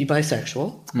to be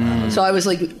bisexual. So I was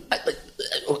like,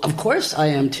 of course I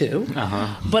am too.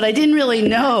 But I didn't really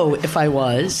know if I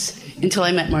was until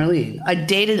I met Marlene. I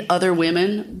dated other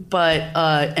women, but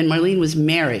and Marlene was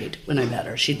married when I met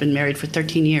her. She'd been married for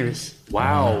 13 years.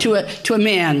 Wow. To a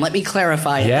man, let me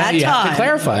clarify. Yeah, at that you time, have to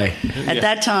clarify. At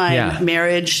that time, Yeah.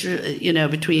 marriage,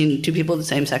 between two people of the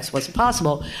same sex wasn't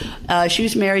possible. She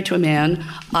was married to a man.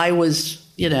 I was,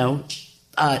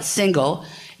 single.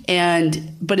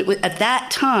 But at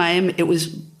that time, it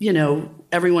was,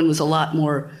 everyone was a lot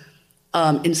more,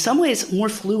 in some ways, more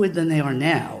fluid than they are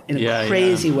now in a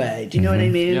crazy way. Do you know what I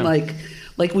mean? Yeah.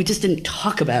 Like we just didn't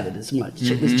talk about it as much.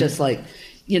 It was just like,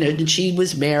 and she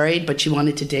was married, but she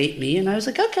wanted to date me. And I was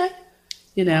like, okay,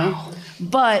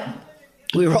 But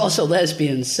we were also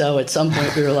lesbians. So at some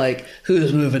point we were like,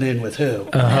 who's moving in with who?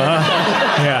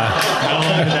 Yeah. How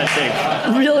long did that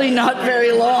take? Really not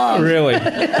very long. Really?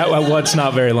 What's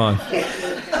not very long?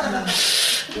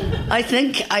 I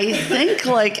think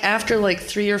like after like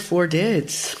 3 or 4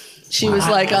 dates. She was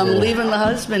like, I'm leaving the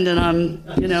husband, and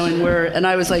and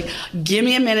I was like, give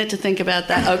me a minute to think about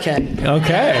that. Okay.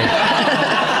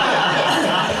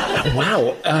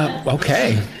 Wow.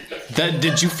 Okay.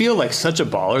 Did you feel like such a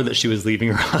baller that she was leaving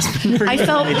her husband? I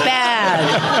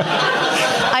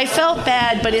felt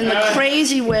bad. But in the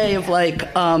crazy way of the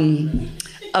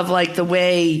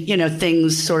way,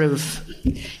 things sort of,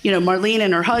 Marlene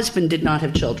and her husband did not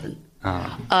have children.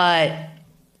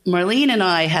 Marlene and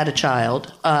I had a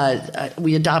child.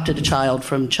 We adopted a child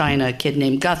from China, a kid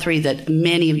named Guthrie that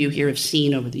many of you here have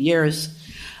seen over the years.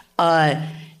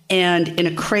 And in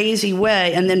a crazy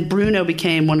way, and then Bruno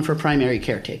became one of her primary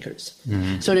caretakers.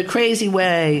 Mm-hmm. So in a crazy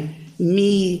way,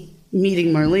 me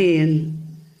meeting Marlene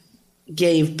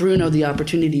gave Bruno the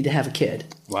opportunity to have a kid.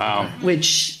 Wow.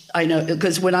 Which I know,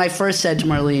 because when I first said to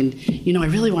Marlene, I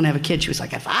really want to have a kid, she was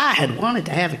like, if I had wanted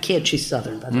to have a kid, she's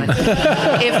Southern, by the way.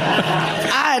 If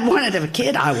I had wanted to have a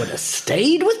kid, I would have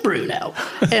stayed with Bruno.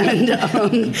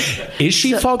 And is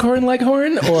she Foghorn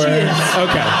Leghorn? Or? She is.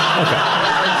 Okay.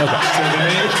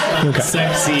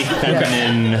 Sexy,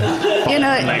 feminine.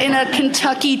 In a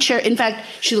Kentucky cherry. In fact,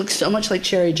 she looks so much like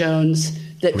Cherry Jones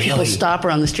that people stop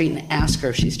her on the street and ask her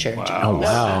if she's Cherry Jones. Oh,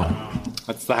 wow.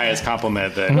 That's the highest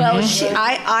compliment. Well,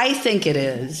 I think it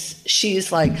is.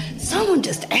 She's like, someone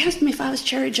just asked me if I was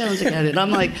Cherry Jones again. And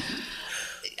I'm like,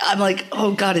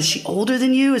 oh God, is she older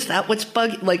than you? Is that what's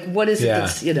bugging? Like, what is it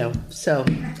that's, so.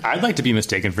 I'd like to be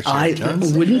mistaken for Cherry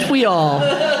Jones. Wouldn't we all?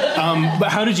 But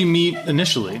how did you meet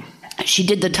initially? She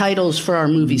did the titles for our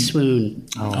movie Swoon.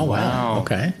 Oh, wow.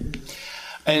 Okay.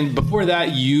 And before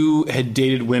that, you had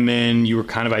dated women. You were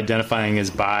kind of identifying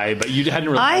as bi, but you hadn't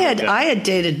really. I had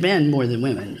dated men more than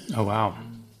women. Oh, wow.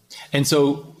 And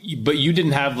so, but you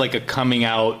didn't have like a coming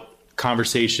out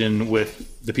conversation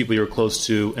with the people you were close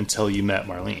to until you met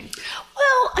Marlene.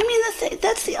 Well, I mean,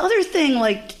 that's the other thing,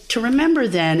 like, to remember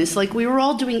then is like we were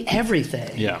all doing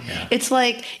everything. Yeah. It's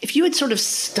like if you had sort of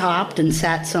stopped and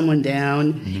sat someone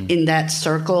down in that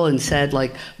circle and said,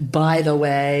 like, by the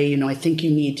way, I think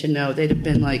you need to know, they'd have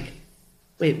been like,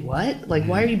 wait, what? Like,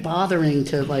 why are you bothering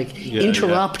to, like,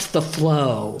 interrupt the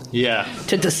flow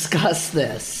to discuss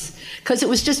this? Because it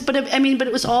was just, but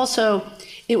it was also,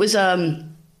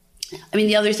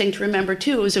 the other thing to remember,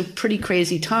 too, it was a pretty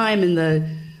crazy time in the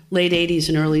late 80s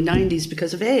and early 90s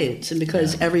because of AIDS and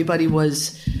because everybody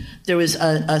there was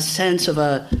a sense of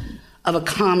a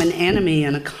common enemy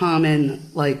and a common,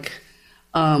 like,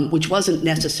 which wasn't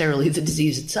necessarily the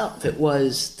disease itself. It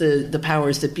was the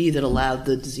powers that be that allowed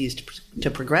the disease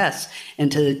to progress and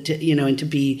to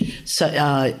be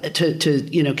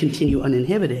to continue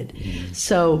uninhibited.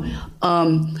 So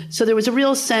there was a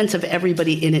real sense of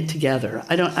everybody in it together.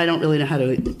 I don't really know how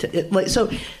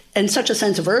and such a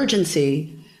sense of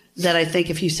urgency that I think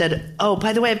if you said, oh,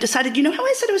 by the way, I've decided, how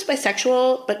I said I was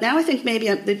bisexual, but now I think maybe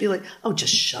they'd be like, oh,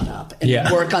 just shut up and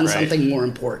work on something more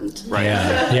important. Right.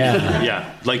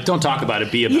 Yeah. Like, don't talk about it,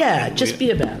 be about it. Yeah, just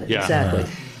be about it. Yeah. Exactly.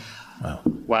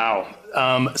 Wow.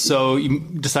 So you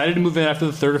decided to move in after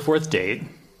the third or fourth date.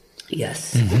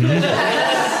 Yes. And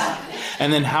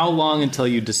then how long until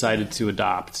you decided to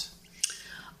adopt?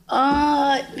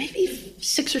 Maybe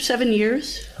 6 or 7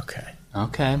 years. Okay.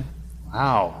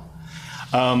 Wow.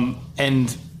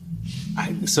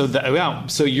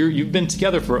 So you've been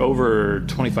together for over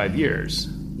 25 years.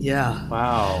 Yeah.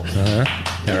 Wow. All right.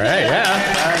 Yeah.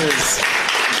 That is.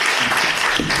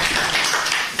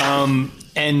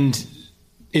 And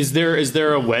is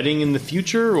there a wedding in the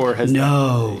future, or has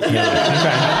no? Okay. You've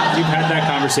had that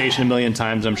conversation a million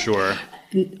times, I'm sure.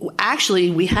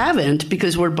 Actually, we haven't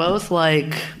because we're both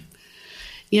like,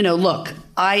 look,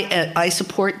 I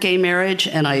support gay marriage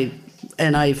and I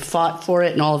fought for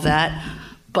it and all of that,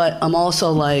 but I'm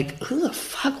also like, who the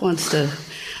fuck wants to,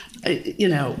 I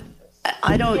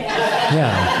don't.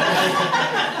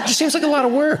 Yeah. It just seems like a lot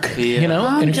of work, and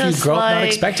if you grow up not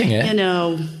expecting it.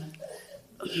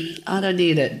 I don't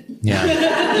need it. Yeah.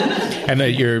 And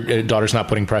your daughter's not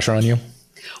putting pressure on you?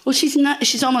 Well, she's not.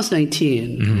 She's almost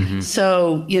 19. Mm-hmm.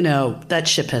 So, that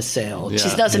ship has sailed.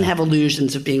 She doesn't have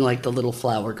illusions of being like the little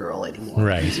flower girl anymore.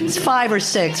 Right. It's 5 or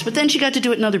 6, but then she got to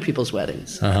do it in other people's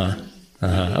weddings.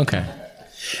 Okay.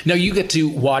 Now you get to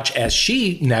watch as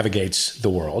she navigates the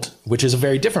world, which is a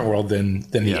very different world than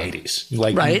the 80s.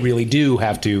 Like, you really do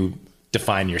have to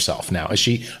define yourself now.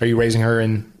 Are you raising her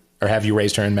or have you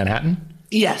raised her in Manhattan?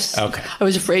 Yes. Okay. I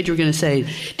was afraid you were going to say,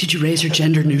 did you raise her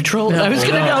gender neutral? No, and I was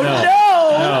going to go,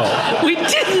 no, we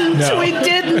didn't. No. We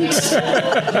didn't.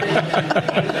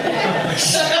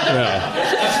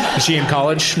 Is she in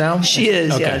college now? She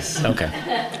is, yes. Okay.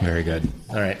 Very good.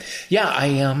 All right. Yeah,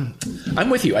 I'm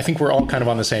with you. I think we're all kind of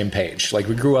on the same page. Like,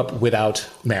 we grew up without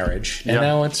marriage, and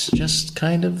now it's just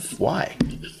kind of why.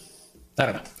 I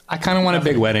don't know. I kind of want a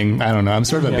big wedding. I don't know. I'm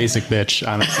sort of a basic bitch,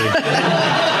 honestly.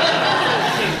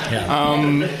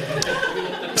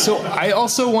 So I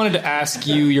also wanted to ask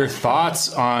you your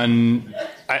thoughts on,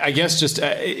 I guess, just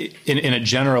in a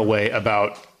general way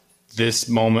about this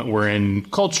moment we're in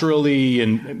culturally,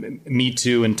 and Me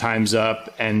Too and Time's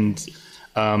Up, and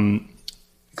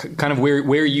kind of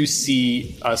where you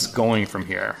see us going from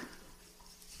here.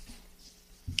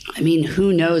 I mean,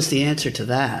 who knows the answer to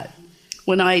that?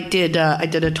 When I did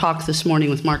a talk this morning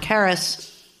with Mark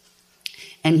Harris,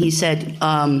 and he said,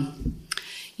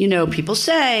 people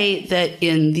say that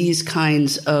in these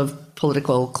kinds of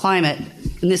political climate,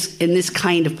 in this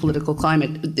kind of political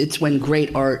climate, it's when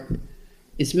great art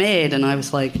is made. And I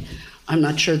was like, I'm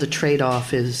not sure the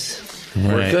trade-off is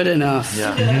good enough.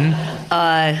 Yeah.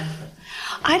 Mm-hmm.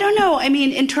 I don't know. I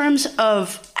mean, in terms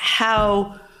of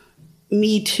how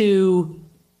Me Too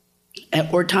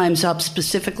or Time's Up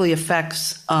specifically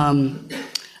affects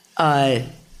filmmaking,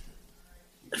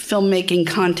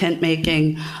 content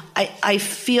making, I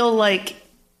feel like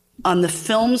on the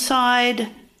film side,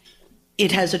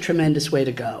 it has a tremendous way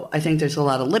to go. I think there's a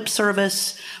lot of lip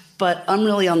service, but I'm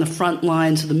really on the front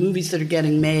lines of the movies that are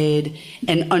getting made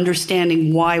and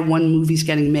understanding why one movie's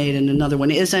getting made and another one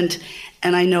isn't.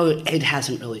 And I know it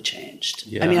hasn't really changed.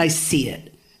 Yeah. I mean, I see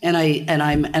it, and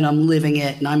I'm living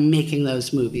it, and I'm making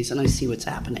those movies, and I see what's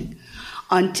happening.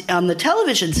 On the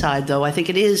television side, though, I think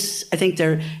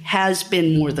there has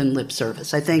been more than lip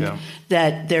service. I think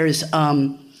that there's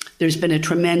been a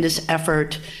tremendous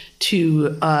effort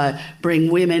to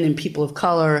bring women and people of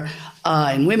color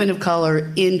and women of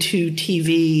color into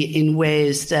TV in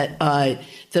ways that are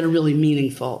really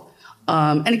meaningful.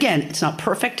 And again, it's not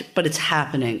perfect, but it's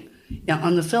happening. Now,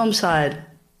 on the film side,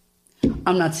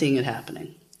 I'm not seeing it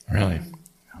happening. Really?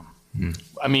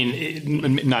 I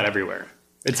mean, not everywhere.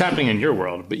 It's happening in your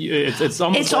world, but it's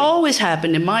almost. It's always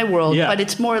happened in my world, but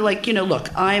it's more like, look,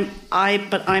 I'm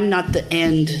not the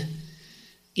end.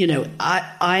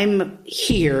 I'm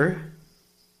here.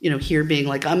 Here being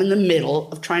like I'm in the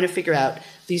middle of trying to figure out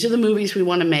these are the movies we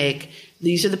want to make.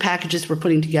 These are the packages we're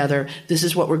putting together. This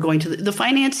is what we're going to. The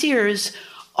financiers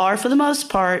are, for the most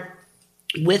part,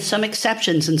 with some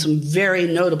exceptions and some very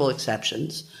notable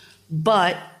exceptions,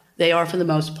 but they are, for the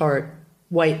most part,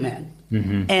 white men.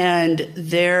 Mm-hmm. And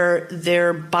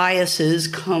their biases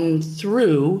come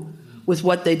through with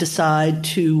what they decide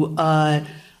to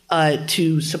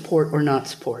support or not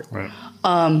support. Right.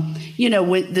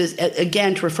 When this,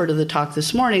 again, to refer to the talk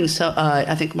this morning, so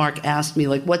I think Mark asked me,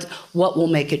 like, what will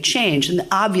make it change? And the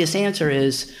obvious answer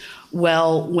is,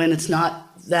 well, when it's not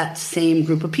that same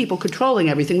group of people controlling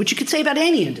everything, which you could say about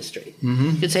any industry.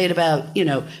 Mm-hmm. You could say it about,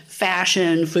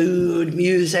 fashion, food,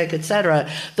 music, etc.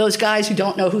 Those guys who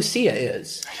don't know who Sia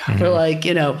is. Mm-hmm. They're like,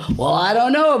 well, I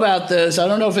don't know about this. I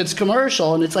don't know if it's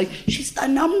commercial. And it's like, she's the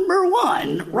number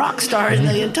one rock star in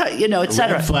the entire,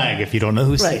 etc. Red flag if you don't know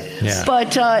who Sia is. Yeah.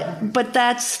 But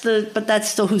that's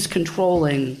still who's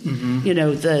controlling,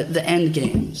 the end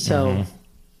game. So.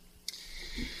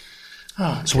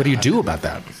 Mm-hmm. So what do you do about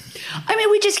that? I mean,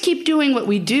 we just keep doing what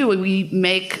we do. We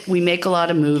make a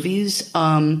lot of movies.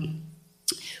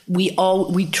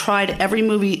 We tried every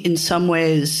movie in some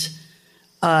ways,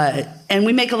 and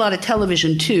we make a lot of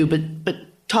television too. But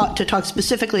to talk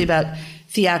specifically about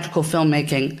theatrical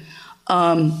filmmaking,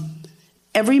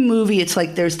 every movie, it's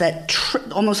like there's that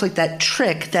almost like that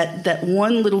trick, that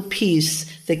one little piece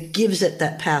that gives it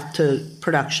that path to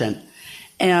production,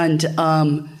 and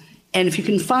if you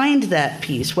can find that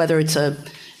piece, whether it's an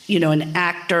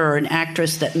actor or an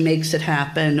actress that makes it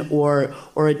happen, or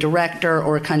a director,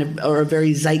 or a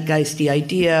very zeitgeisty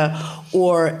idea,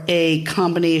 or a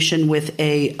combination with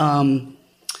a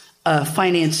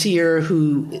financier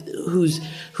who's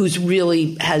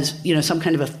really has some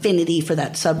kind of affinity for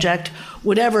that subject.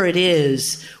 Whatever it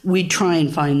is, we try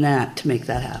and find that to make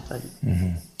that happen.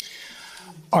 Mm-hmm.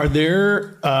 Are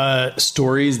there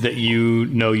stories that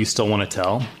you still want to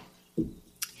tell?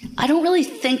 I don't really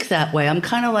think that way. I'm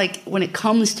kind of like, when it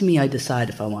comes to me, I decide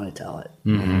if I want to tell it.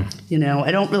 Mm-hmm.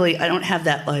 I don't have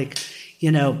that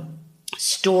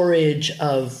storage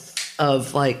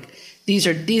of like, these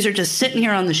are just sitting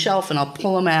here on the shelf and I'll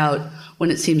pull them out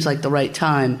when it seems like the right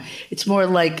time. It's more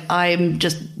like I'm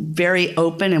just very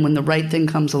open, and when the right thing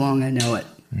comes along, I know it.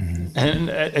 Mm-hmm. And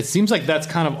it seems like that's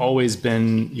kind of always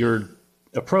been your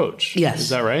approach. Yes. Is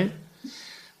that right?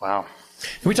 Wow.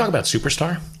 Can we talk about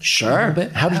Superstar? Sure. A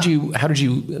bit? How did you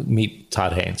meet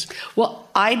Todd Haynes? Well,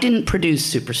 I didn't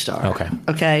produce Superstar.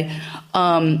 Okay.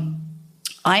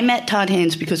 I met Todd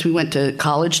Haynes because we went to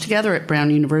college together at Brown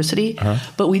University,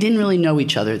 but we didn't really know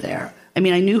each other there. I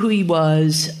mean, I knew who he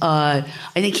was. I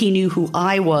think he knew who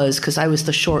I was because I was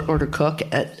the short order cook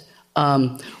at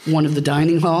one of the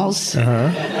dining halls.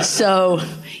 So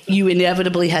you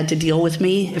inevitably had to deal with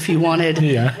me if you wanted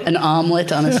an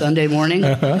omelet on a Sunday morning,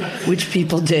 which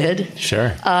people did.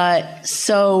 Sure.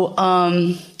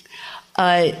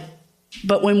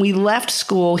 But when we left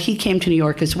school, he came to New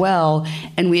York as well,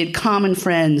 and we had common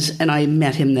friends, and I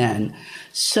met him then.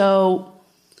 So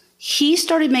he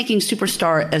started making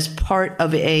Superstar as part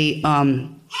of a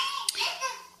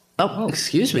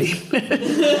excuse me.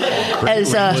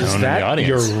 Was that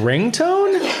your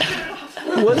ringtone?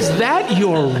 Was that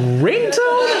your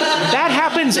ringtone? That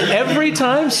happens every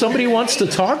time somebody wants to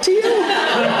talk to you?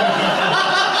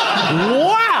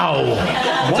 Wow.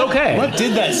 It's okay. What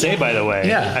did that say, by the way?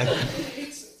 Yeah.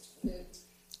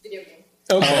 Video game.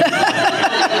 Okay.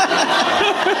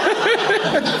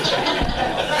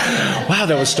 Wow,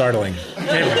 that was startling.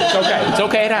 Anyway, it's okay. It's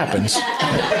okay. It happens.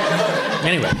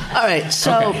 Anyway. All right.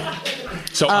 So, okay.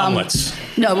 So omelets.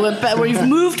 No, we've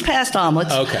moved past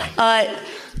omelets. Okay.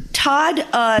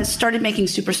 Todd started making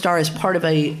Superstar as part of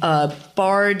a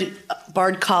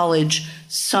Bard College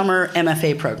summer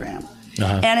MFA program.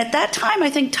 And at that time, I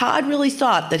think Todd really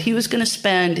thought that he was going to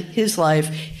spend his life,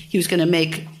 he was going to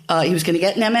get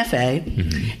an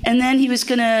MFA, and then he was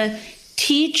going to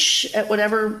teach at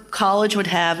whatever college would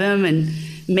have him and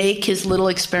make his little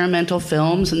experimental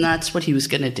films, and that's what he was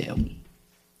going to do.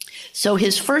 So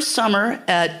his first summer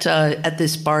at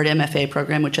this Bard MFA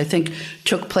program, which I think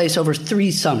took place over 3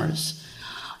 summers,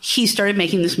 he started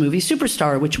making this movie,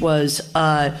 Superstar, which was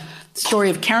the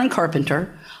story of Karen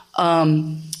Carpenter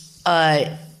and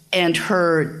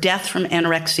her death from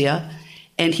anorexia,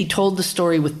 and he told the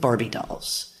story with Barbie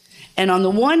dolls. And on the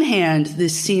one hand,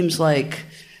 this seems like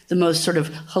the most sort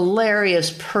of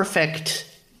hilarious, perfect,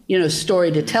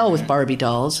 story to tell with Barbie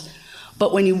dolls.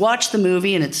 But when you watch the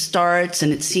movie and it starts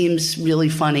and it seems really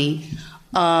funny,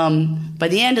 by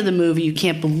the end of the movie, you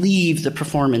can't believe the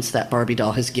performance that Barbie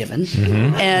doll has given,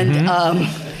 and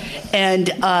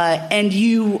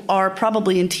you are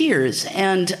probably in tears.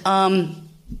 And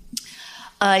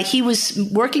he was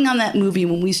working on that movie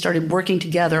when we started working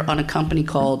together on a company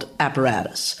called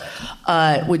Apparatus,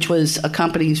 which was a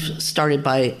company started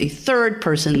by a third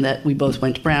person that we both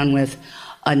went to Brown with,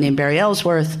 named Barry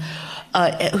Ellsworth,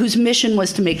 whose mission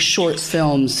was to make short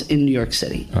films in New York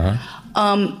City.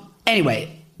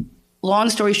 Anyway, long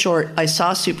story short, I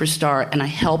saw Superstar and I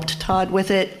helped Todd with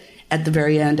it. At the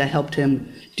very end, I helped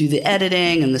him do the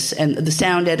editing and the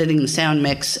sound editing, the sound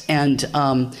mix, and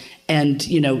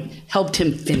helped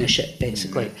him finish it,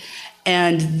 basically.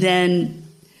 And then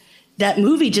that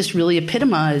movie just really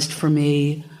epitomized for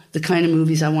me the kind of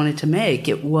movies I wanted to make.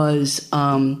 It was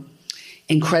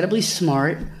incredibly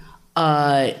smart,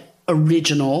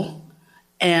 original,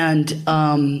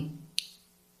 and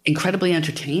incredibly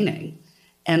entertaining.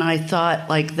 And I thought,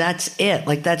 that's it.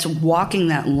 That's walking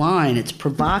that line. It's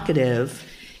provocative.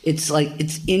 It's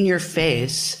it's in your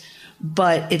face.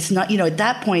 But it's not, at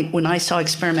that point, when I saw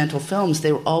experimental films,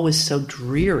 they were always so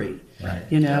dreary. Right.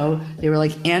 They were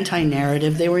like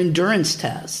anti-narrative. They were endurance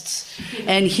tests.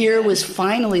 And here was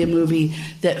finally a movie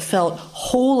that felt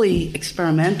wholly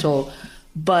experimental,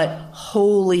 but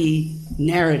wholly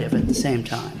narrative at the same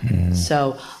time. Mm-hmm.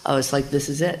 So I was like, this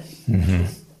is it. Mm-hmm.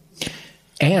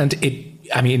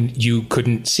 And you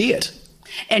couldn't see it.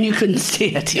 And you couldn't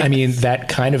see it. Yes. I mean, that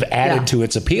kind of added to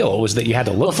its appeal, was that you had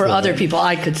to look for other people.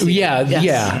 I could see. Yeah, it.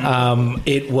 Yes.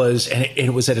 It was, and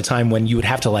it was at a time when you would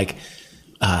have to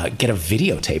get a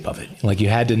videotape of it. You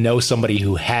had to know somebody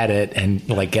who had it and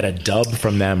get a dub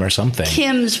from them or something.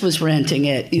 Kim's was renting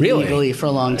it illegally for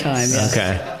a long time. Yes.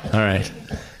 Okay, all right.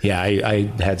 Yeah, I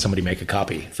had somebody make a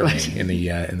copy for me in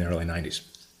the early 90s.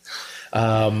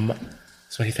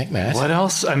 So what do you think, Matt? What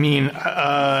else? I mean,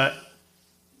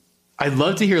 I'd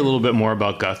love to hear a little bit more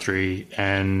about Guthrie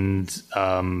and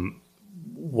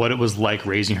what it was like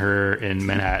raising her in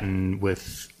Manhattan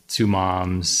with 2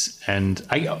 moms. And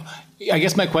I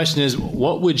guess my question is,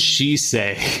 what would she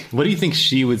say? What do you think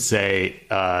she would say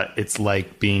it's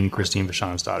like being Christine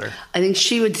Vachon's daughter? I think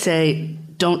she would say,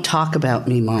 "Don't talk about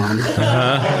me, Mom."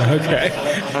 Okay.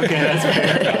 Okay, that's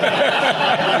fair.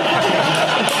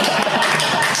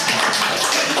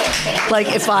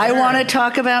 If I want to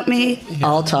talk about me,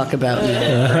 I'll talk about me.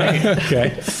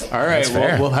 Okay. All right.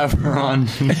 We'll have her on.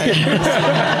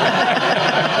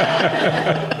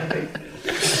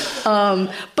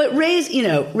 But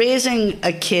raising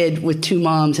a kid with 2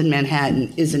 moms in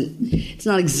Manhattan it's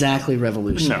not exactly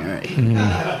revolutionary.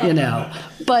 No.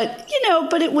 but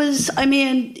it was. I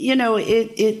mean,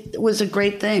 it was a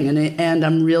great thing, and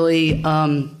I'm really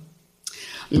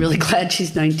glad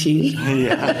she's 19.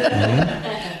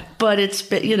 Yeah. But it's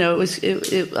been,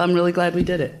 I'm really glad we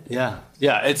did it. Yeah.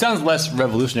 Yeah. It sounds less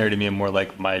revolutionary to me and more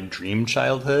like my dream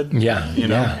childhood. Yeah.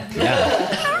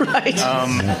 Yeah. Right.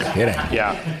 No kidding.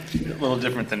 Yeah. A little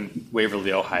different than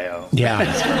Waverly, Ohio.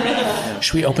 Yeah.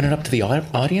 Should we open it up to the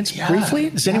audience briefly?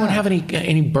 Does anyone have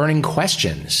any burning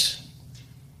questions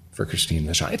for Christine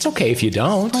Vachon? It's okay if you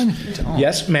don't.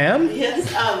 Yes, ma'am?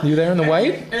 Yes. You there in the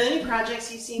white? Are there any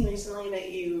projects you've seen recently that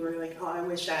you were like, oh, I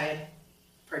wish I had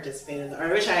participated, or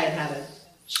I wish I had a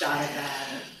shot at that?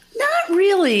 Not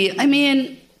really. I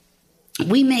mean,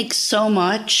 we make so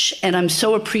much, and I'm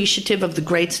so appreciative of the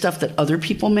great stuff that other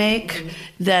people make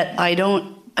that I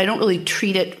don't really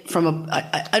treat it from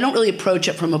I don't really approach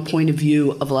it from a point of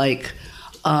view of like,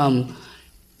 damn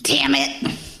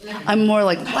it. I'm more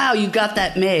like, wow, you got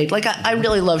that made. Like I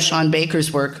really love Sean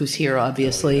Baker's work, who's here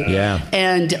obviously. Yeah.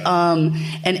 And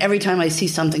every time I see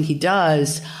something he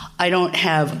does, I don't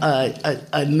have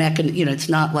a mechanism. It's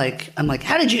not like I'm like,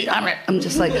 how did you? I'm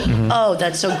just like, oh,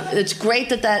 that's so. It's great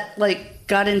that like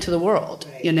got into the world.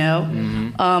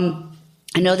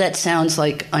 I know that sounds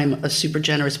like I'm a super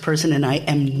generous person, and I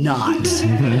am not.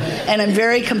 And I'm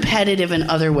very competitive in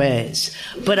other ways.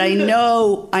 But I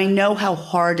know how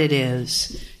hard it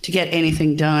is to get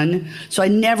anything done. So I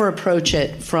never approach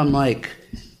it from like,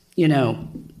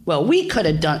 well, we could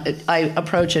have done it. I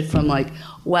approach it from like,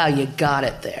 wow, you got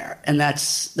it there. And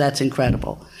that's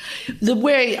incredible. The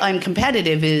way I'm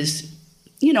competitive is,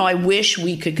 I wish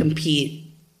we could compete,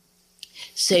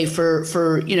 say,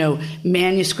 for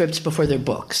manuscripts before they're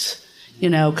books,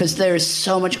 because there's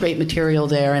so much great material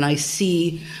there. And I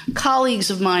see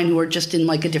colleagues of mine who are just in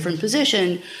like a different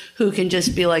position who can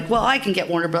just be like, well, I can get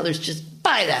Warner Brothers, just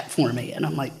buy that for me. And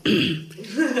I'm like,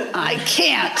 I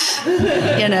can't,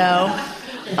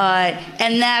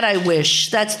 and that I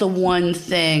wish, that's the one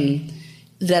thing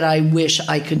that I wish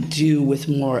I could do with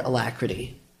more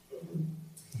alacrity.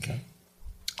 Okay.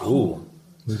 Ooh,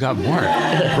 we've got more.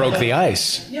 Broke the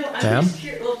ice. No, I'm just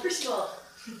curious. Well, first of all,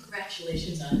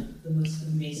 congratulations on the most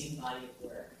amazing body of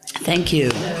work. Thank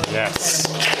you. Yes.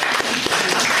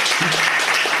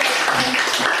 I'm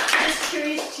just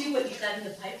curious too what you've got in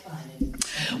the pipeline.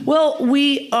 Well,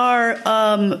 we are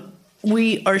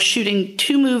shooting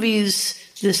 2 movies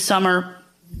this summer.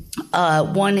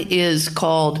 One is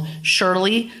called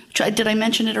Shirley. Did I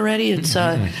mention it already? It's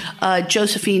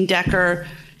Josephine Decker.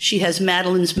 She has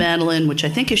Madeline's Madeline, which I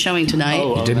think is showing tonight.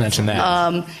 You did mention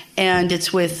that. And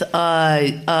it's with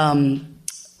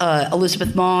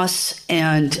Elizabeth Moss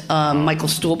and Michael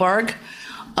Stuhlbarg.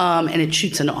 And it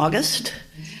shoots in August.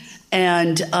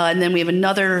 And then we have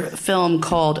another film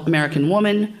called American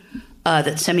Woman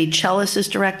that Semi Chellis is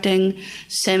directing.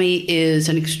 Semi is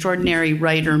an extraordinary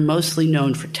writer, mostly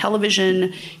known for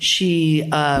television. She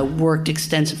worked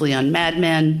extensively on Mad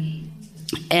Men.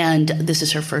 And this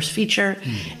is her first feature.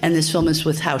 And this film is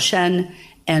with Hao Shen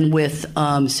and with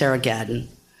Sarah Gadon.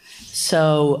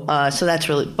 So that's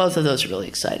really, both of those are really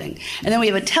exciting. And then we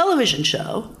have a television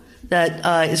show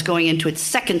that is going into its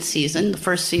 2nd season. The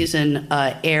first season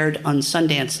aired on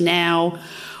Sundance Now,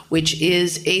 which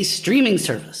is a streaming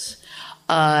service.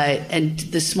 And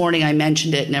this morning I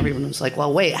mentioned it, and everyone was like,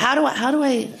 "Well, wait, how do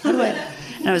I?"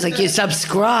 And I was like, "You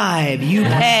subscribe, you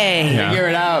pay, Figure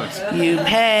it out. you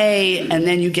pay, and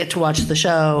then you get to watch the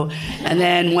show. And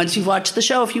then once you've watched the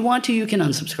show, if you want to, you can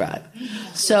unsubscribe."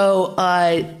 So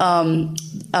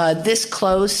This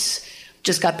Close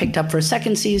just got picked up for a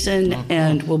 2nd season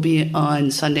and will be on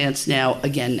Sundance Now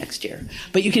again next year.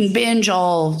 But you can binge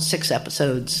all 6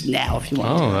 episodes now if you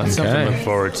want to. Oh, that's something to look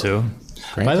forward to.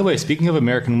 Great. By the way, speaking of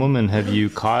American Woman, have you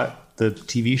caught the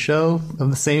TV show of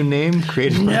the same name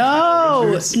created by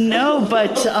No,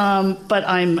 but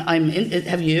I'm in.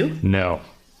 Have you? No,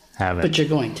 haven't. But you're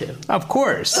going to. Of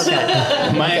course.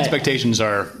 My expectations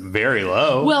are very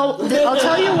low. Well, I'll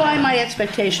tell you why my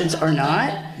expectations are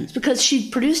not. It's because she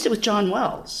produced it with John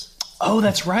Wells. Oh,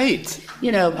 that's right.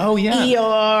 Oh, yeah.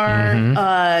 ER,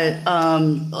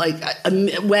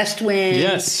 West Wing.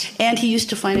 Yes. And he used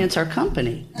to finance our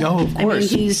company. Oh, of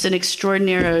course. I mean, he's an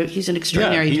extraordinary He's talent.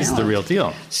 the real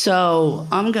deal. So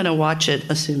I'm going to watch it,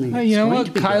 assuming You know it's going what?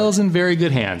 to be Kyle's good. in very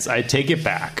good hands. I take it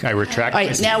back. I retract All my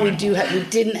right, now we statement. we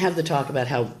didn't have the talk about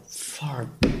how far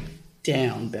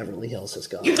down Beverly Hills has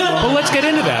gone. Well, let's get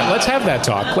into that. Let's have that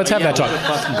talk.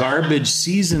 Fucking garbage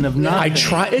season of nothing. I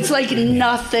try. It's like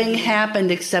nothing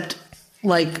happened except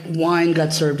like wine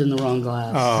got served in the wrong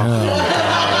glass.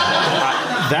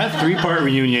 That 3-part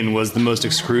reunion was the most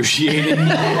excruciating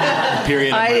period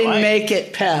of my I didn't life. make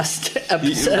it past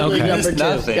episode Okay. number 2.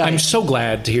 Nothing. Yeah. I'm so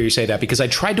glad to hear you say that because I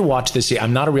tried to watch this.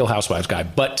 I'm not a Real Housewives guy,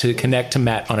 but to connect to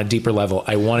Matt on a deeper level,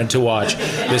 I wanted to watch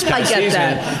this I past get season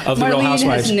that. of the Real Marlene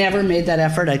Housewives. has never made that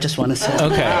effort. I just want to say.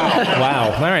 Okay.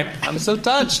 Wow. All right. I'm so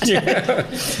touched.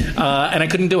 And I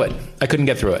couldn't do it. I couldn't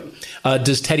get through it.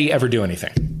 Does Teddy ever do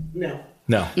anything? No.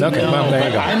 No. Okay. Well, there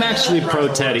you go. I'm actually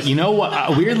pro Teddy. You know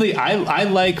what? Weirdly, I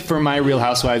like for my Real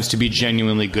Housewives to be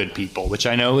genuinely good people, which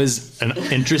I know is an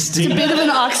interesting Bit of an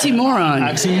oxymoron.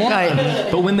 Right.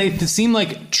 But when they seem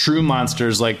like true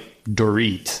monsters like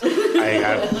Dorit,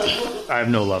 I have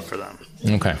no love for them.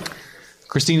 Okay.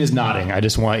 Christine is nodding. I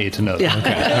just want you to know that. Yeah.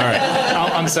 Okay. All right.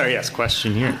 Oh, I'm sorry. Yes,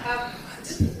 question here.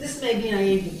 This may be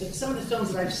naive, but some of the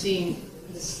films that I've seen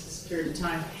this period of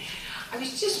time, I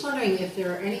was just wondering if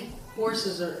there are any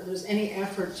courses or there's any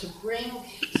effort to bring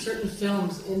certain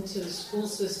films into the school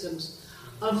systems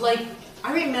of like,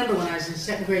 I remember when I was in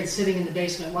 2nd grade sitting in the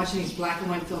basement watching these black and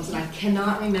white films and I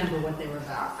cannot remember what they were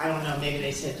about. I don't know, maybe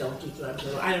they said don't do drugs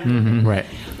or I don't know. Right.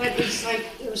 But it's like,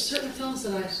 there were certain films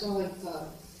that I saw like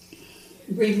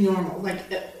Breathe Normal, like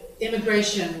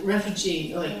immigration,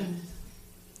 refugee, like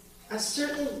a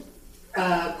certain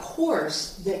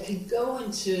course that could go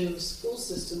into school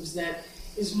systems that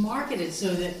is marketed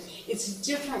so that it's a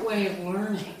different way of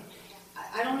learning.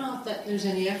 I don't know if that there's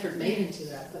any effort made into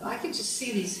that, but I could just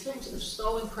see these films that are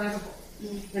so incredible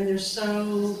and they're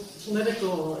so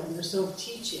political and they're so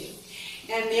teaching.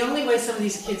 And the only way some of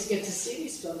these kids get to see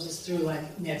these films is through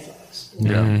like Netflix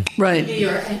or Right.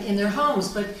 TV or in their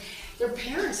homes, but their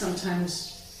parents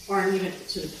sometimes aren't even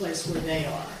to the place where they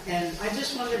are. And I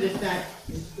just wondered if that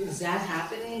is that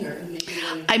happening or maybe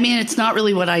I mean, it's not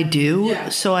really what I do, Yeah.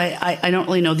 so I don't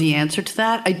really know the answer to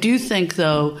that. I do think,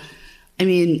 though, I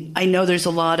mean, I know there's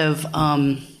a lot of,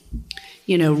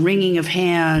 wringing of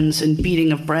hands and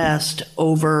beating of breast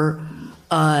over,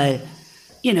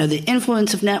 the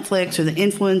influence of Netflix or the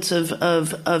influence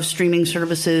of streaming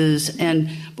services.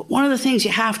 But one of the things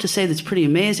you have to say that's pretty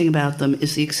amazing about them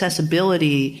is the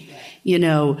accessibility.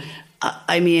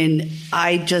 I mean,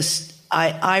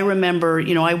 I remember,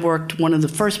 I worked, one of the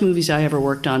first movies I ever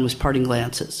worked on was Parting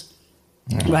Glances.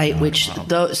 Right, which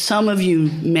some of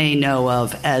you may know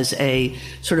of as a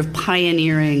sort of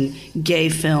pioneering gay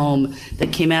film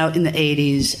that came out in the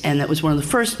 80s, and that was one of the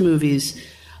first movies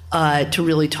to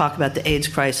really talk about the AIDS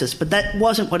crisis. But that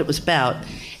wasn't what it was about,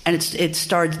 and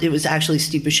it was actually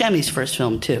Steve Buscemi's first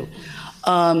film too.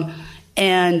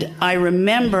 And I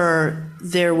remember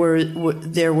there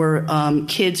were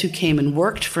kids who came and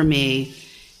worked for me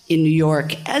in New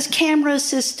York as camera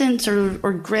assistants or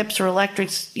grips or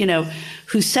electrics,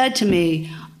 who said to me,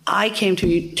 I came to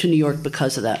New York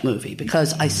because of that movie,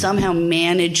 because I somehow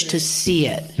managed to see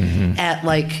it at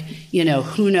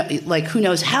who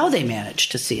knows how they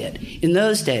managed to see it in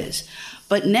those days.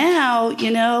 But now,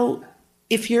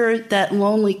 if you're that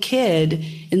lonely kid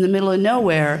in the middle of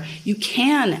nowhere, you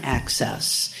can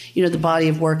access, the body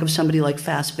of work of somebody like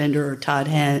Fassbender or Todd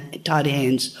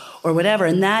Haynes or whatever,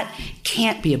 and that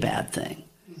can't be a bad thing,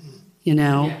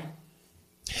 Yeah.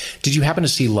 Did you happen to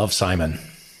see Love, Simon?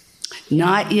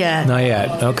 Not yet. Not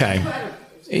yet. Okay.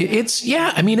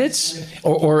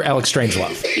 Or Alex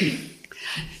Strangelove.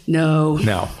 No.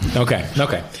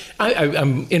 Okay.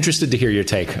 I'm interested to hear your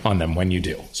take on them when you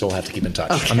do. So we'll have to keep in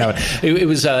touch on that one. It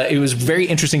was very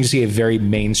interesting to see a very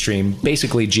mainstream,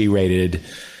 basically G-rated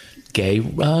gay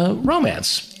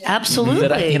romance. Absolutely.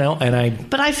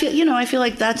 But I feel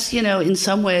like that's, in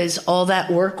some ways all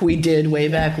that work we did way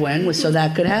back when was so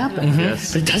that could happen.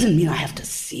 Yes. But it doesn't mean I have to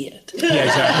see it. Yeah,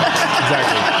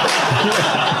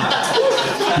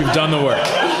 exactly. You've done the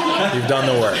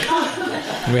work.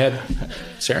 We had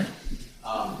Sarah?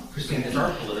 Christine, has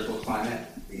our political climate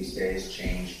these days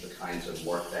changed the kinds of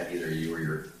work that either you or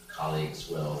your colleagues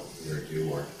will either do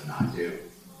or not do?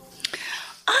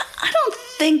 I don't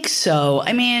think so.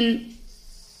 I mean,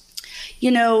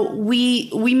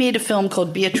 we made a film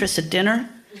called Beatrice at Dinner,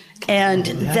 and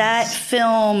that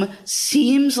film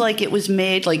seems like it was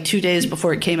made like 2 days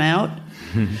before it came out.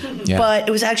 Yeah. But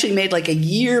it was actually made like a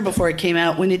year before it came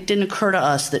out, when it didn't occur to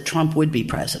us that Trump would be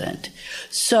president.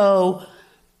 So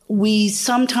we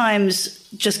sometimes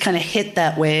just kind of hit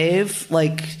that wave,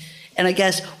 and I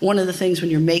guess one of the things when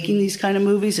you're making these kind of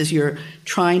movies is you're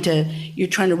trying to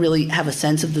really have a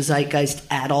sense of the zeitgeist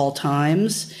at all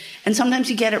times. And sometimes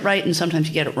you get it right and sometimes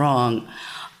you get it wrong.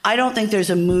 I don't think there's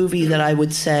a movie that I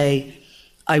would say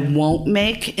I won't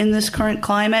make in this current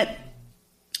climate.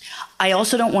 I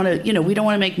also don't want to, we don't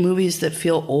want to make movies that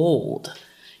feel old.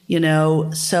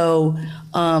 So,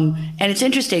 and it's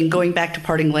interesting, going back to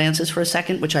Parting Glances for a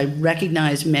second, which I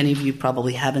recognize many of you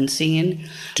probably haven't seen.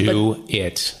 But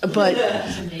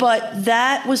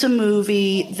that was a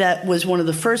movie that was one of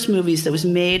the first movies that was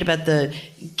made about the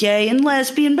gay and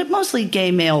lesbian, but mostly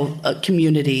gay male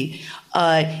community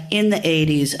in the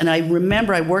 80s. And I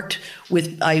remember I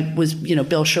was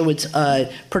Bill Sherwood's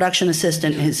production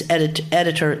assistant, his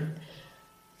editorial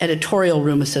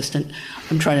room assistant.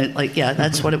 I'm trying to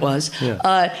that's what it was.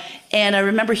 Yeah. And I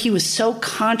remember he was so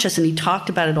conscious, and he talked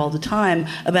about it all the time,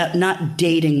 about not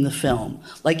dating the film,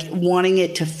 like wanting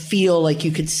it to feel like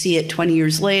you could see it 20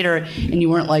 years later and you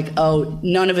weren't like, oh,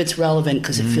 none of it's relevant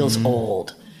because it feels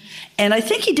old. And I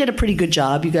think he did a pretty good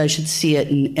job. You guys should see it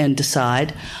and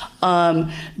decide.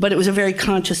 But it was a very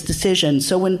conscious decision.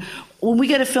 So when we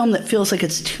get a film that feels like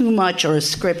it's too much, or a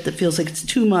script that feels like it's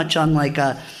too much on like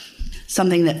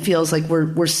something that feels like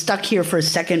we're stuck here for a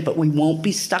second, but we won't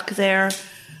be stuck there,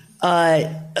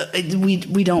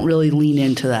 we don't really lean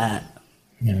into that.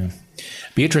 Yeah.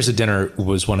 Beatrice at Dinner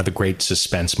was one of the great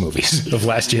suspense movies of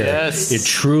last year. Yes. It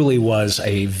truly was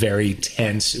a very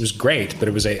tense. It was great, but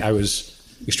I was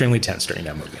extremely tense during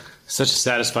that movie. Such a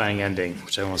satisfying ending,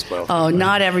 which I almost spoiled. Oh,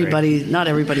 not everybody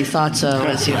thought so,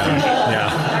 as you think.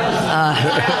 Yeah.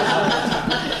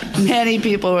 Many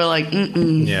people were like,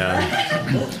 mm-mm. Yeah.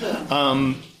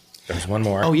 There's one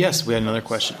more. Oh, yes, we had another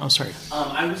question. Oh, sorry.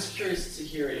 I was curious to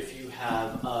hear if you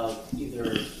have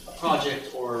either a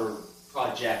project or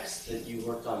projects that you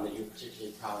worked on that you're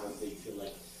particularly proud of, that you feel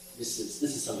like this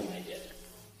is something I did.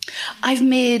 I've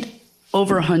made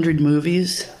over 100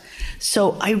 movies.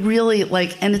 So I really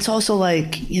and it's also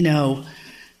the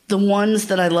ones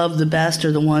that I love the best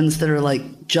are the ones that are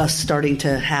just starting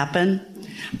to happen.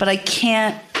 But I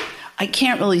can't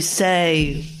really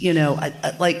say,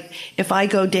 if I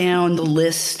go down the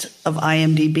list of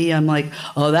IMDb, I'm like,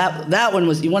 oh, that one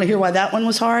was, you want to hear why that one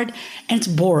was hard? And it's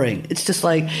boring. It's just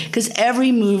because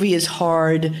every movie is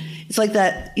hard. It's like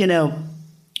that,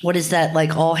 what is that?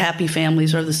 All happy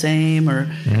families are the same, or,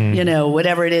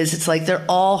 whatever it is. It's they're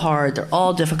all hard. They're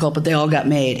all difficult, but they all got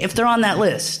made. If they're on that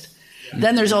list.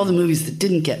 Then there's all the movies that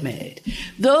didn't get made.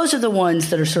 Those are the ones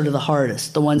that are sort of the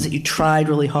hardest, the ones that you tried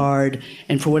really hard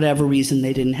and for whatever reason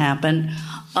they didn't happen.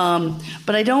 But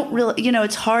I don't really,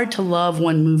 it's hard to love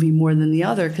one movie more than the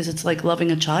other because it's like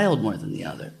loving a child more than the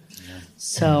other. Yeah.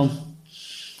 So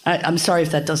I'm sorry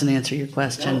if that doesn't answer your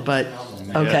question, but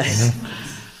okay.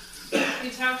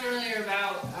 You talked earlier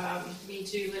about Me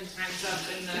Too and Time's Up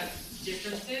and the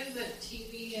differences that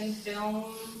TV and film,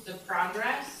 the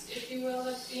progress, if you will,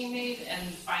 that's being made, and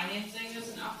financing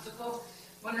is an obstacle.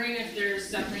 Wondering if there's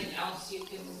something else you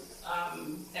can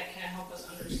that can help us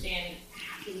understand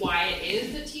why it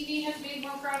is that TV has made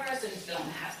more progress and film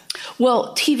hasn't.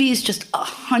 Well, TV is just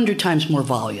 100 times more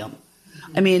volume.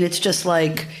 I mean, it's just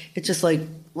like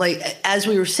as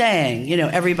we were saying,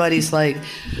 everybody's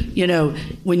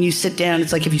when you sit down,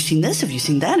 it's like, have you seen this? Have you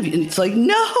seen that? And it's like,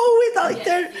 no,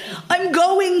 I'm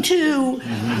going to,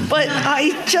 but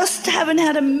I just haven't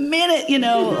had a minute, and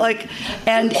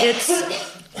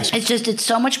it's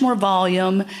so much more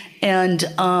volume. And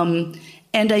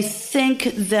I think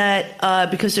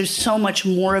that because there's so much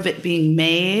more of it being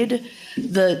made,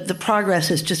 the progress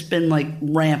has just been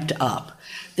ramped up.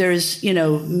 There's,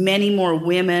 many more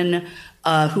women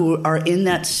who are in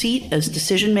that seat as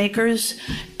decision makers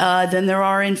than there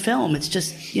are in film. It's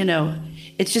just,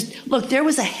 look, there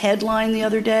was a headline the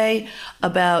other day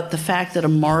about the fact that a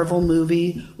Marvel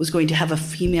movie was going to have a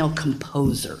female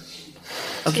composer.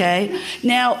 Okay?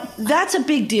 Now, that's a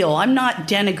big deal. I'm not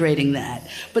denigrating that.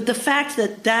 But the fact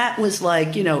that was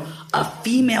a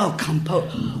female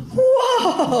composer,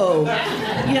 whoa!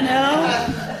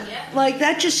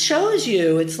 That just shows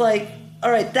you. It's all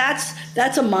right,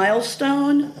 that's a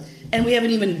milestone, and we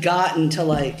haven't even gotten to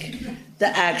the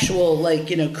actual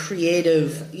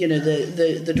creative,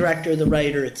 the director, the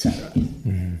writer, etc.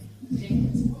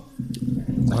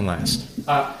 One last.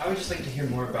 I would just like to hear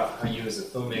more about how you, as a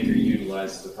filmmaker,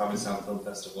 utilize the Provincetown Film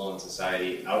Festival and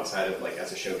Society outside of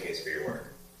as a showcase for your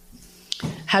work.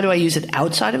 How do I use it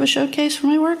outside of a showcase for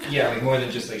my work? Yeah, more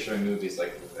than just showing movies.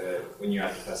 When you're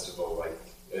at the festival,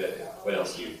 what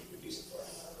else do you use it for?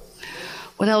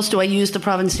 What else do I use the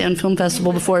Provincetown Film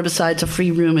Festival for besides a free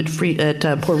room at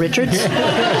Poor Richard's?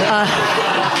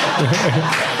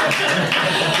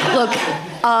 Look,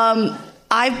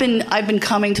 I've been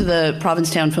coming to the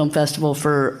Provincetown Film Festival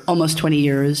for almost 20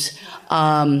 years,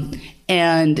 and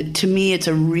to me, it's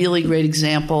a really great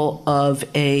example of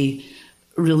a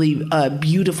really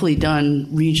beautifully done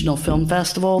regional film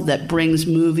festival that brings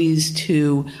movies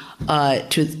to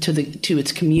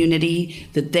its community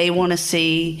that they want to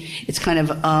see. It's kind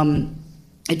of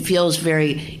it feels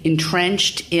very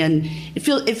entrenched in. It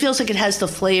feels like it has the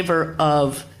flavor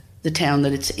of the town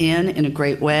that it's in a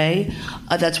great way.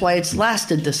 That's why it's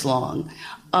lasted this long.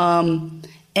 When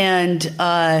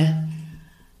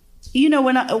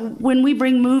we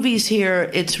bring movies here,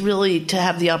 it's really to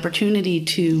have the opportunity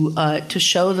to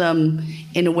show them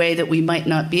in a way that we might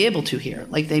not be able to here.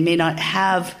 Like they may not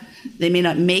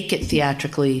make it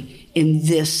theatrically in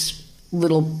this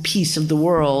little piece of the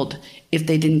world if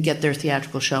they didn't get their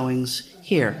theatrical showings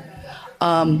here.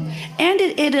 And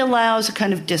it allows a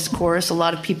kind of discourse. A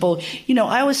lot of people,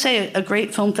 I always say a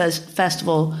great film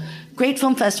festival. Great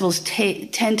film festivals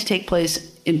tend to take place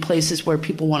in places where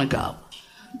people want to go.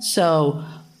 So,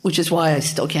 which is why I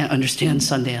still can't understand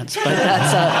Sundance, but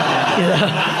that's,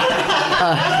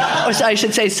 or I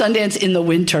should say Sundance in the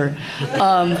winter.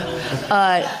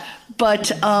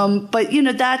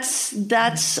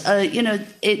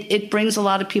 It brings a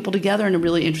lot of people together in a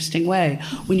really interesting way.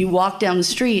 When you walk down the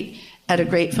street at a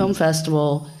great film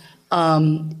festival,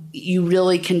 you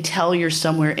really can tell you're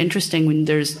somewhere interesting when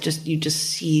you just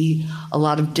see a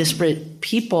lot of disparate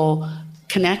people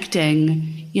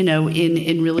connecting,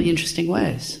 in really interesting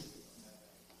ways.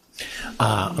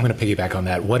 I'm going to piggyback on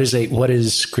that. What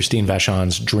is Christine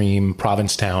Vachon's dream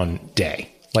Provincetown day?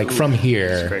 Like from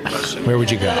here, where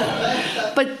would you go?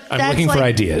 But I'm looking for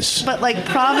ideas. But like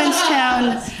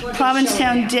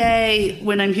Provincetown Day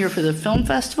when I'm here for the film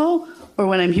festival or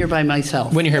when I'm here by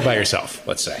myself? When you're here by yourself,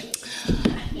 let's say.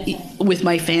 With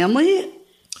my family?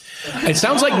 It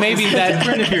sounds like maybe that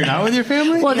different if you're not with your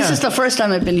family. Well, this is the first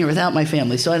time I've been here without my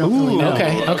family, so I don't really know.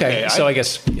 Okay. So I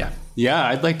guess, yeah. Yeah,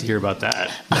 I'd like to hear about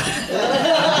that.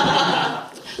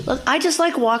 Look, I just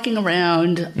like walking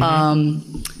around. I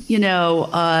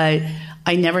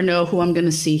never know who I'm going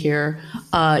to see here.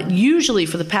 Usually,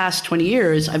 for the past 20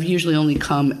 years, I've usually only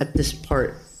come at this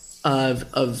part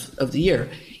of the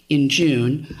year in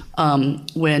June,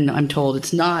 when I'm told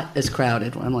it's not as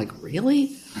crowded. I'm like,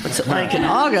 really? What's it like in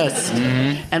August?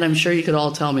 Mm-hmm. And I'm sure you could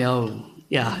all tell me, oh,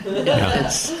 yeah,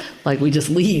 it's like we just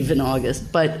leave in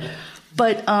August. But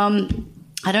I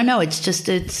don't know. It's just,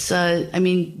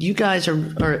 you guys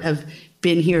have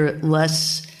been here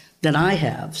less than I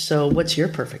have. So what's your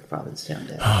perfect Provincetown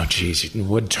day? Oh, geez, you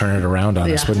would turn it around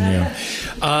on us, wouldn't you?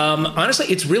 Honestly,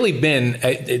 it's really been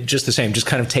just the same, just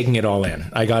kind of taking it all in.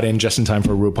 I got in just in time for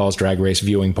RuPaul's Drag Race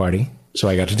viewing party. So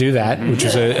I got to do that, which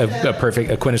was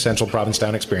a quintessential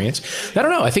Provincetown experience. I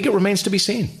don't know. I think it remains to be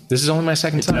seen. This is only my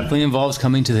second time. It definitely involves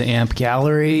coming to the AMP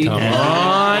Gallery. Come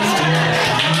on.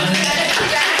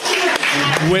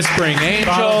 Whispering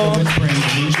Angel. Hold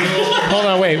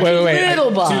on, wait.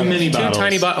 Little bottles. Two mini bottles. Two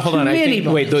tiny bottles. Hold on.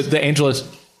 The Angel is...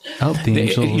 Oh, the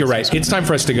Angel. You're right. It's time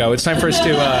for us to go. It's time for us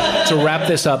to wrap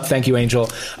this up. Thank you, Angel.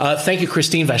 Thank you,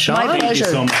 Christine Vachon. My pleasure. Thank you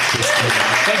so much, Christine.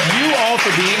 Thank you all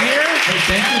for being here. Hey,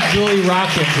 thank you, Julie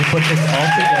Rocket, who put this all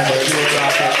together. Julie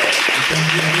Rocket. Thank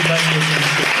you, everybody.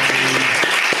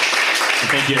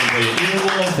 Thank you, everybody at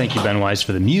Earwolf. Thank you, Ben Wise,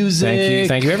 for the music.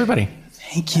 Thank you, everybody.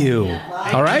 Thank you.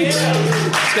 All right.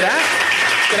 Let's get out.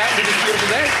 Let's get out and do this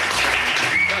today.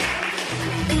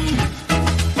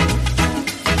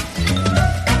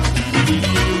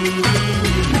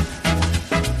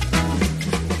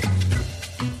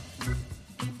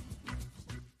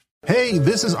 Hey,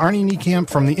 this is Arnie Niekamp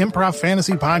from the Improv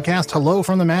Fantasy Podcast, Hello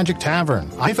from the Magic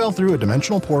Tavern. I fell through a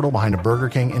dimensional portal behind a Burger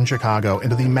King in Chicago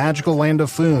into the magical land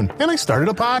of Foon, and I started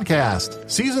a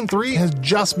podcast. Season 3 has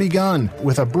just begun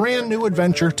with a brand new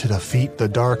adventure to defeat the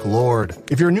Dark Lord.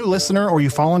 If you're a new listener or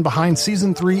you've fallen behind,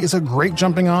 Season 3 is a great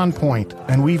jumping on point,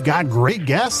 and we've got great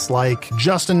guests like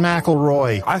Justin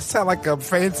McElroy. I sound like a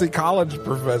fancy college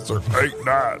professor. Ain't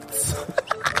nuts.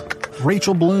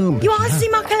 Rachel Bloom. You want to see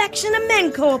my collection of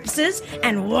men corpses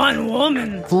and one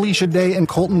woman? Felicia Day and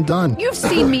Colton Dunn. You've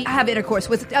seen me have intercourse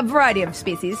with a variety of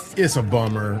species. It's a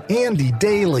bummer. Andy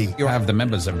Daly. You have the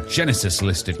members of Genesis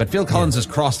listed, but Phil Collins is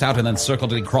crossed out and then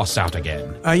circled and crossed out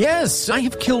again. Yes, I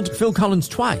have killed Phil Collins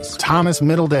twice. Thomas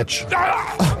Middleditch.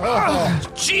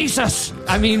 Jesus!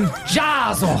 I mean,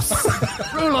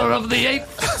 Jazos, ruler of the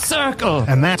Eighth Circle.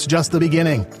 And that's just the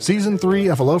beginning. Season 3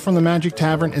 of Hello from the Magic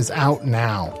Tavern is out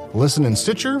now. Listen in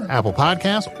Stitcher, Apple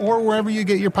Podcasts, or wherever you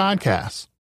get your podcasts.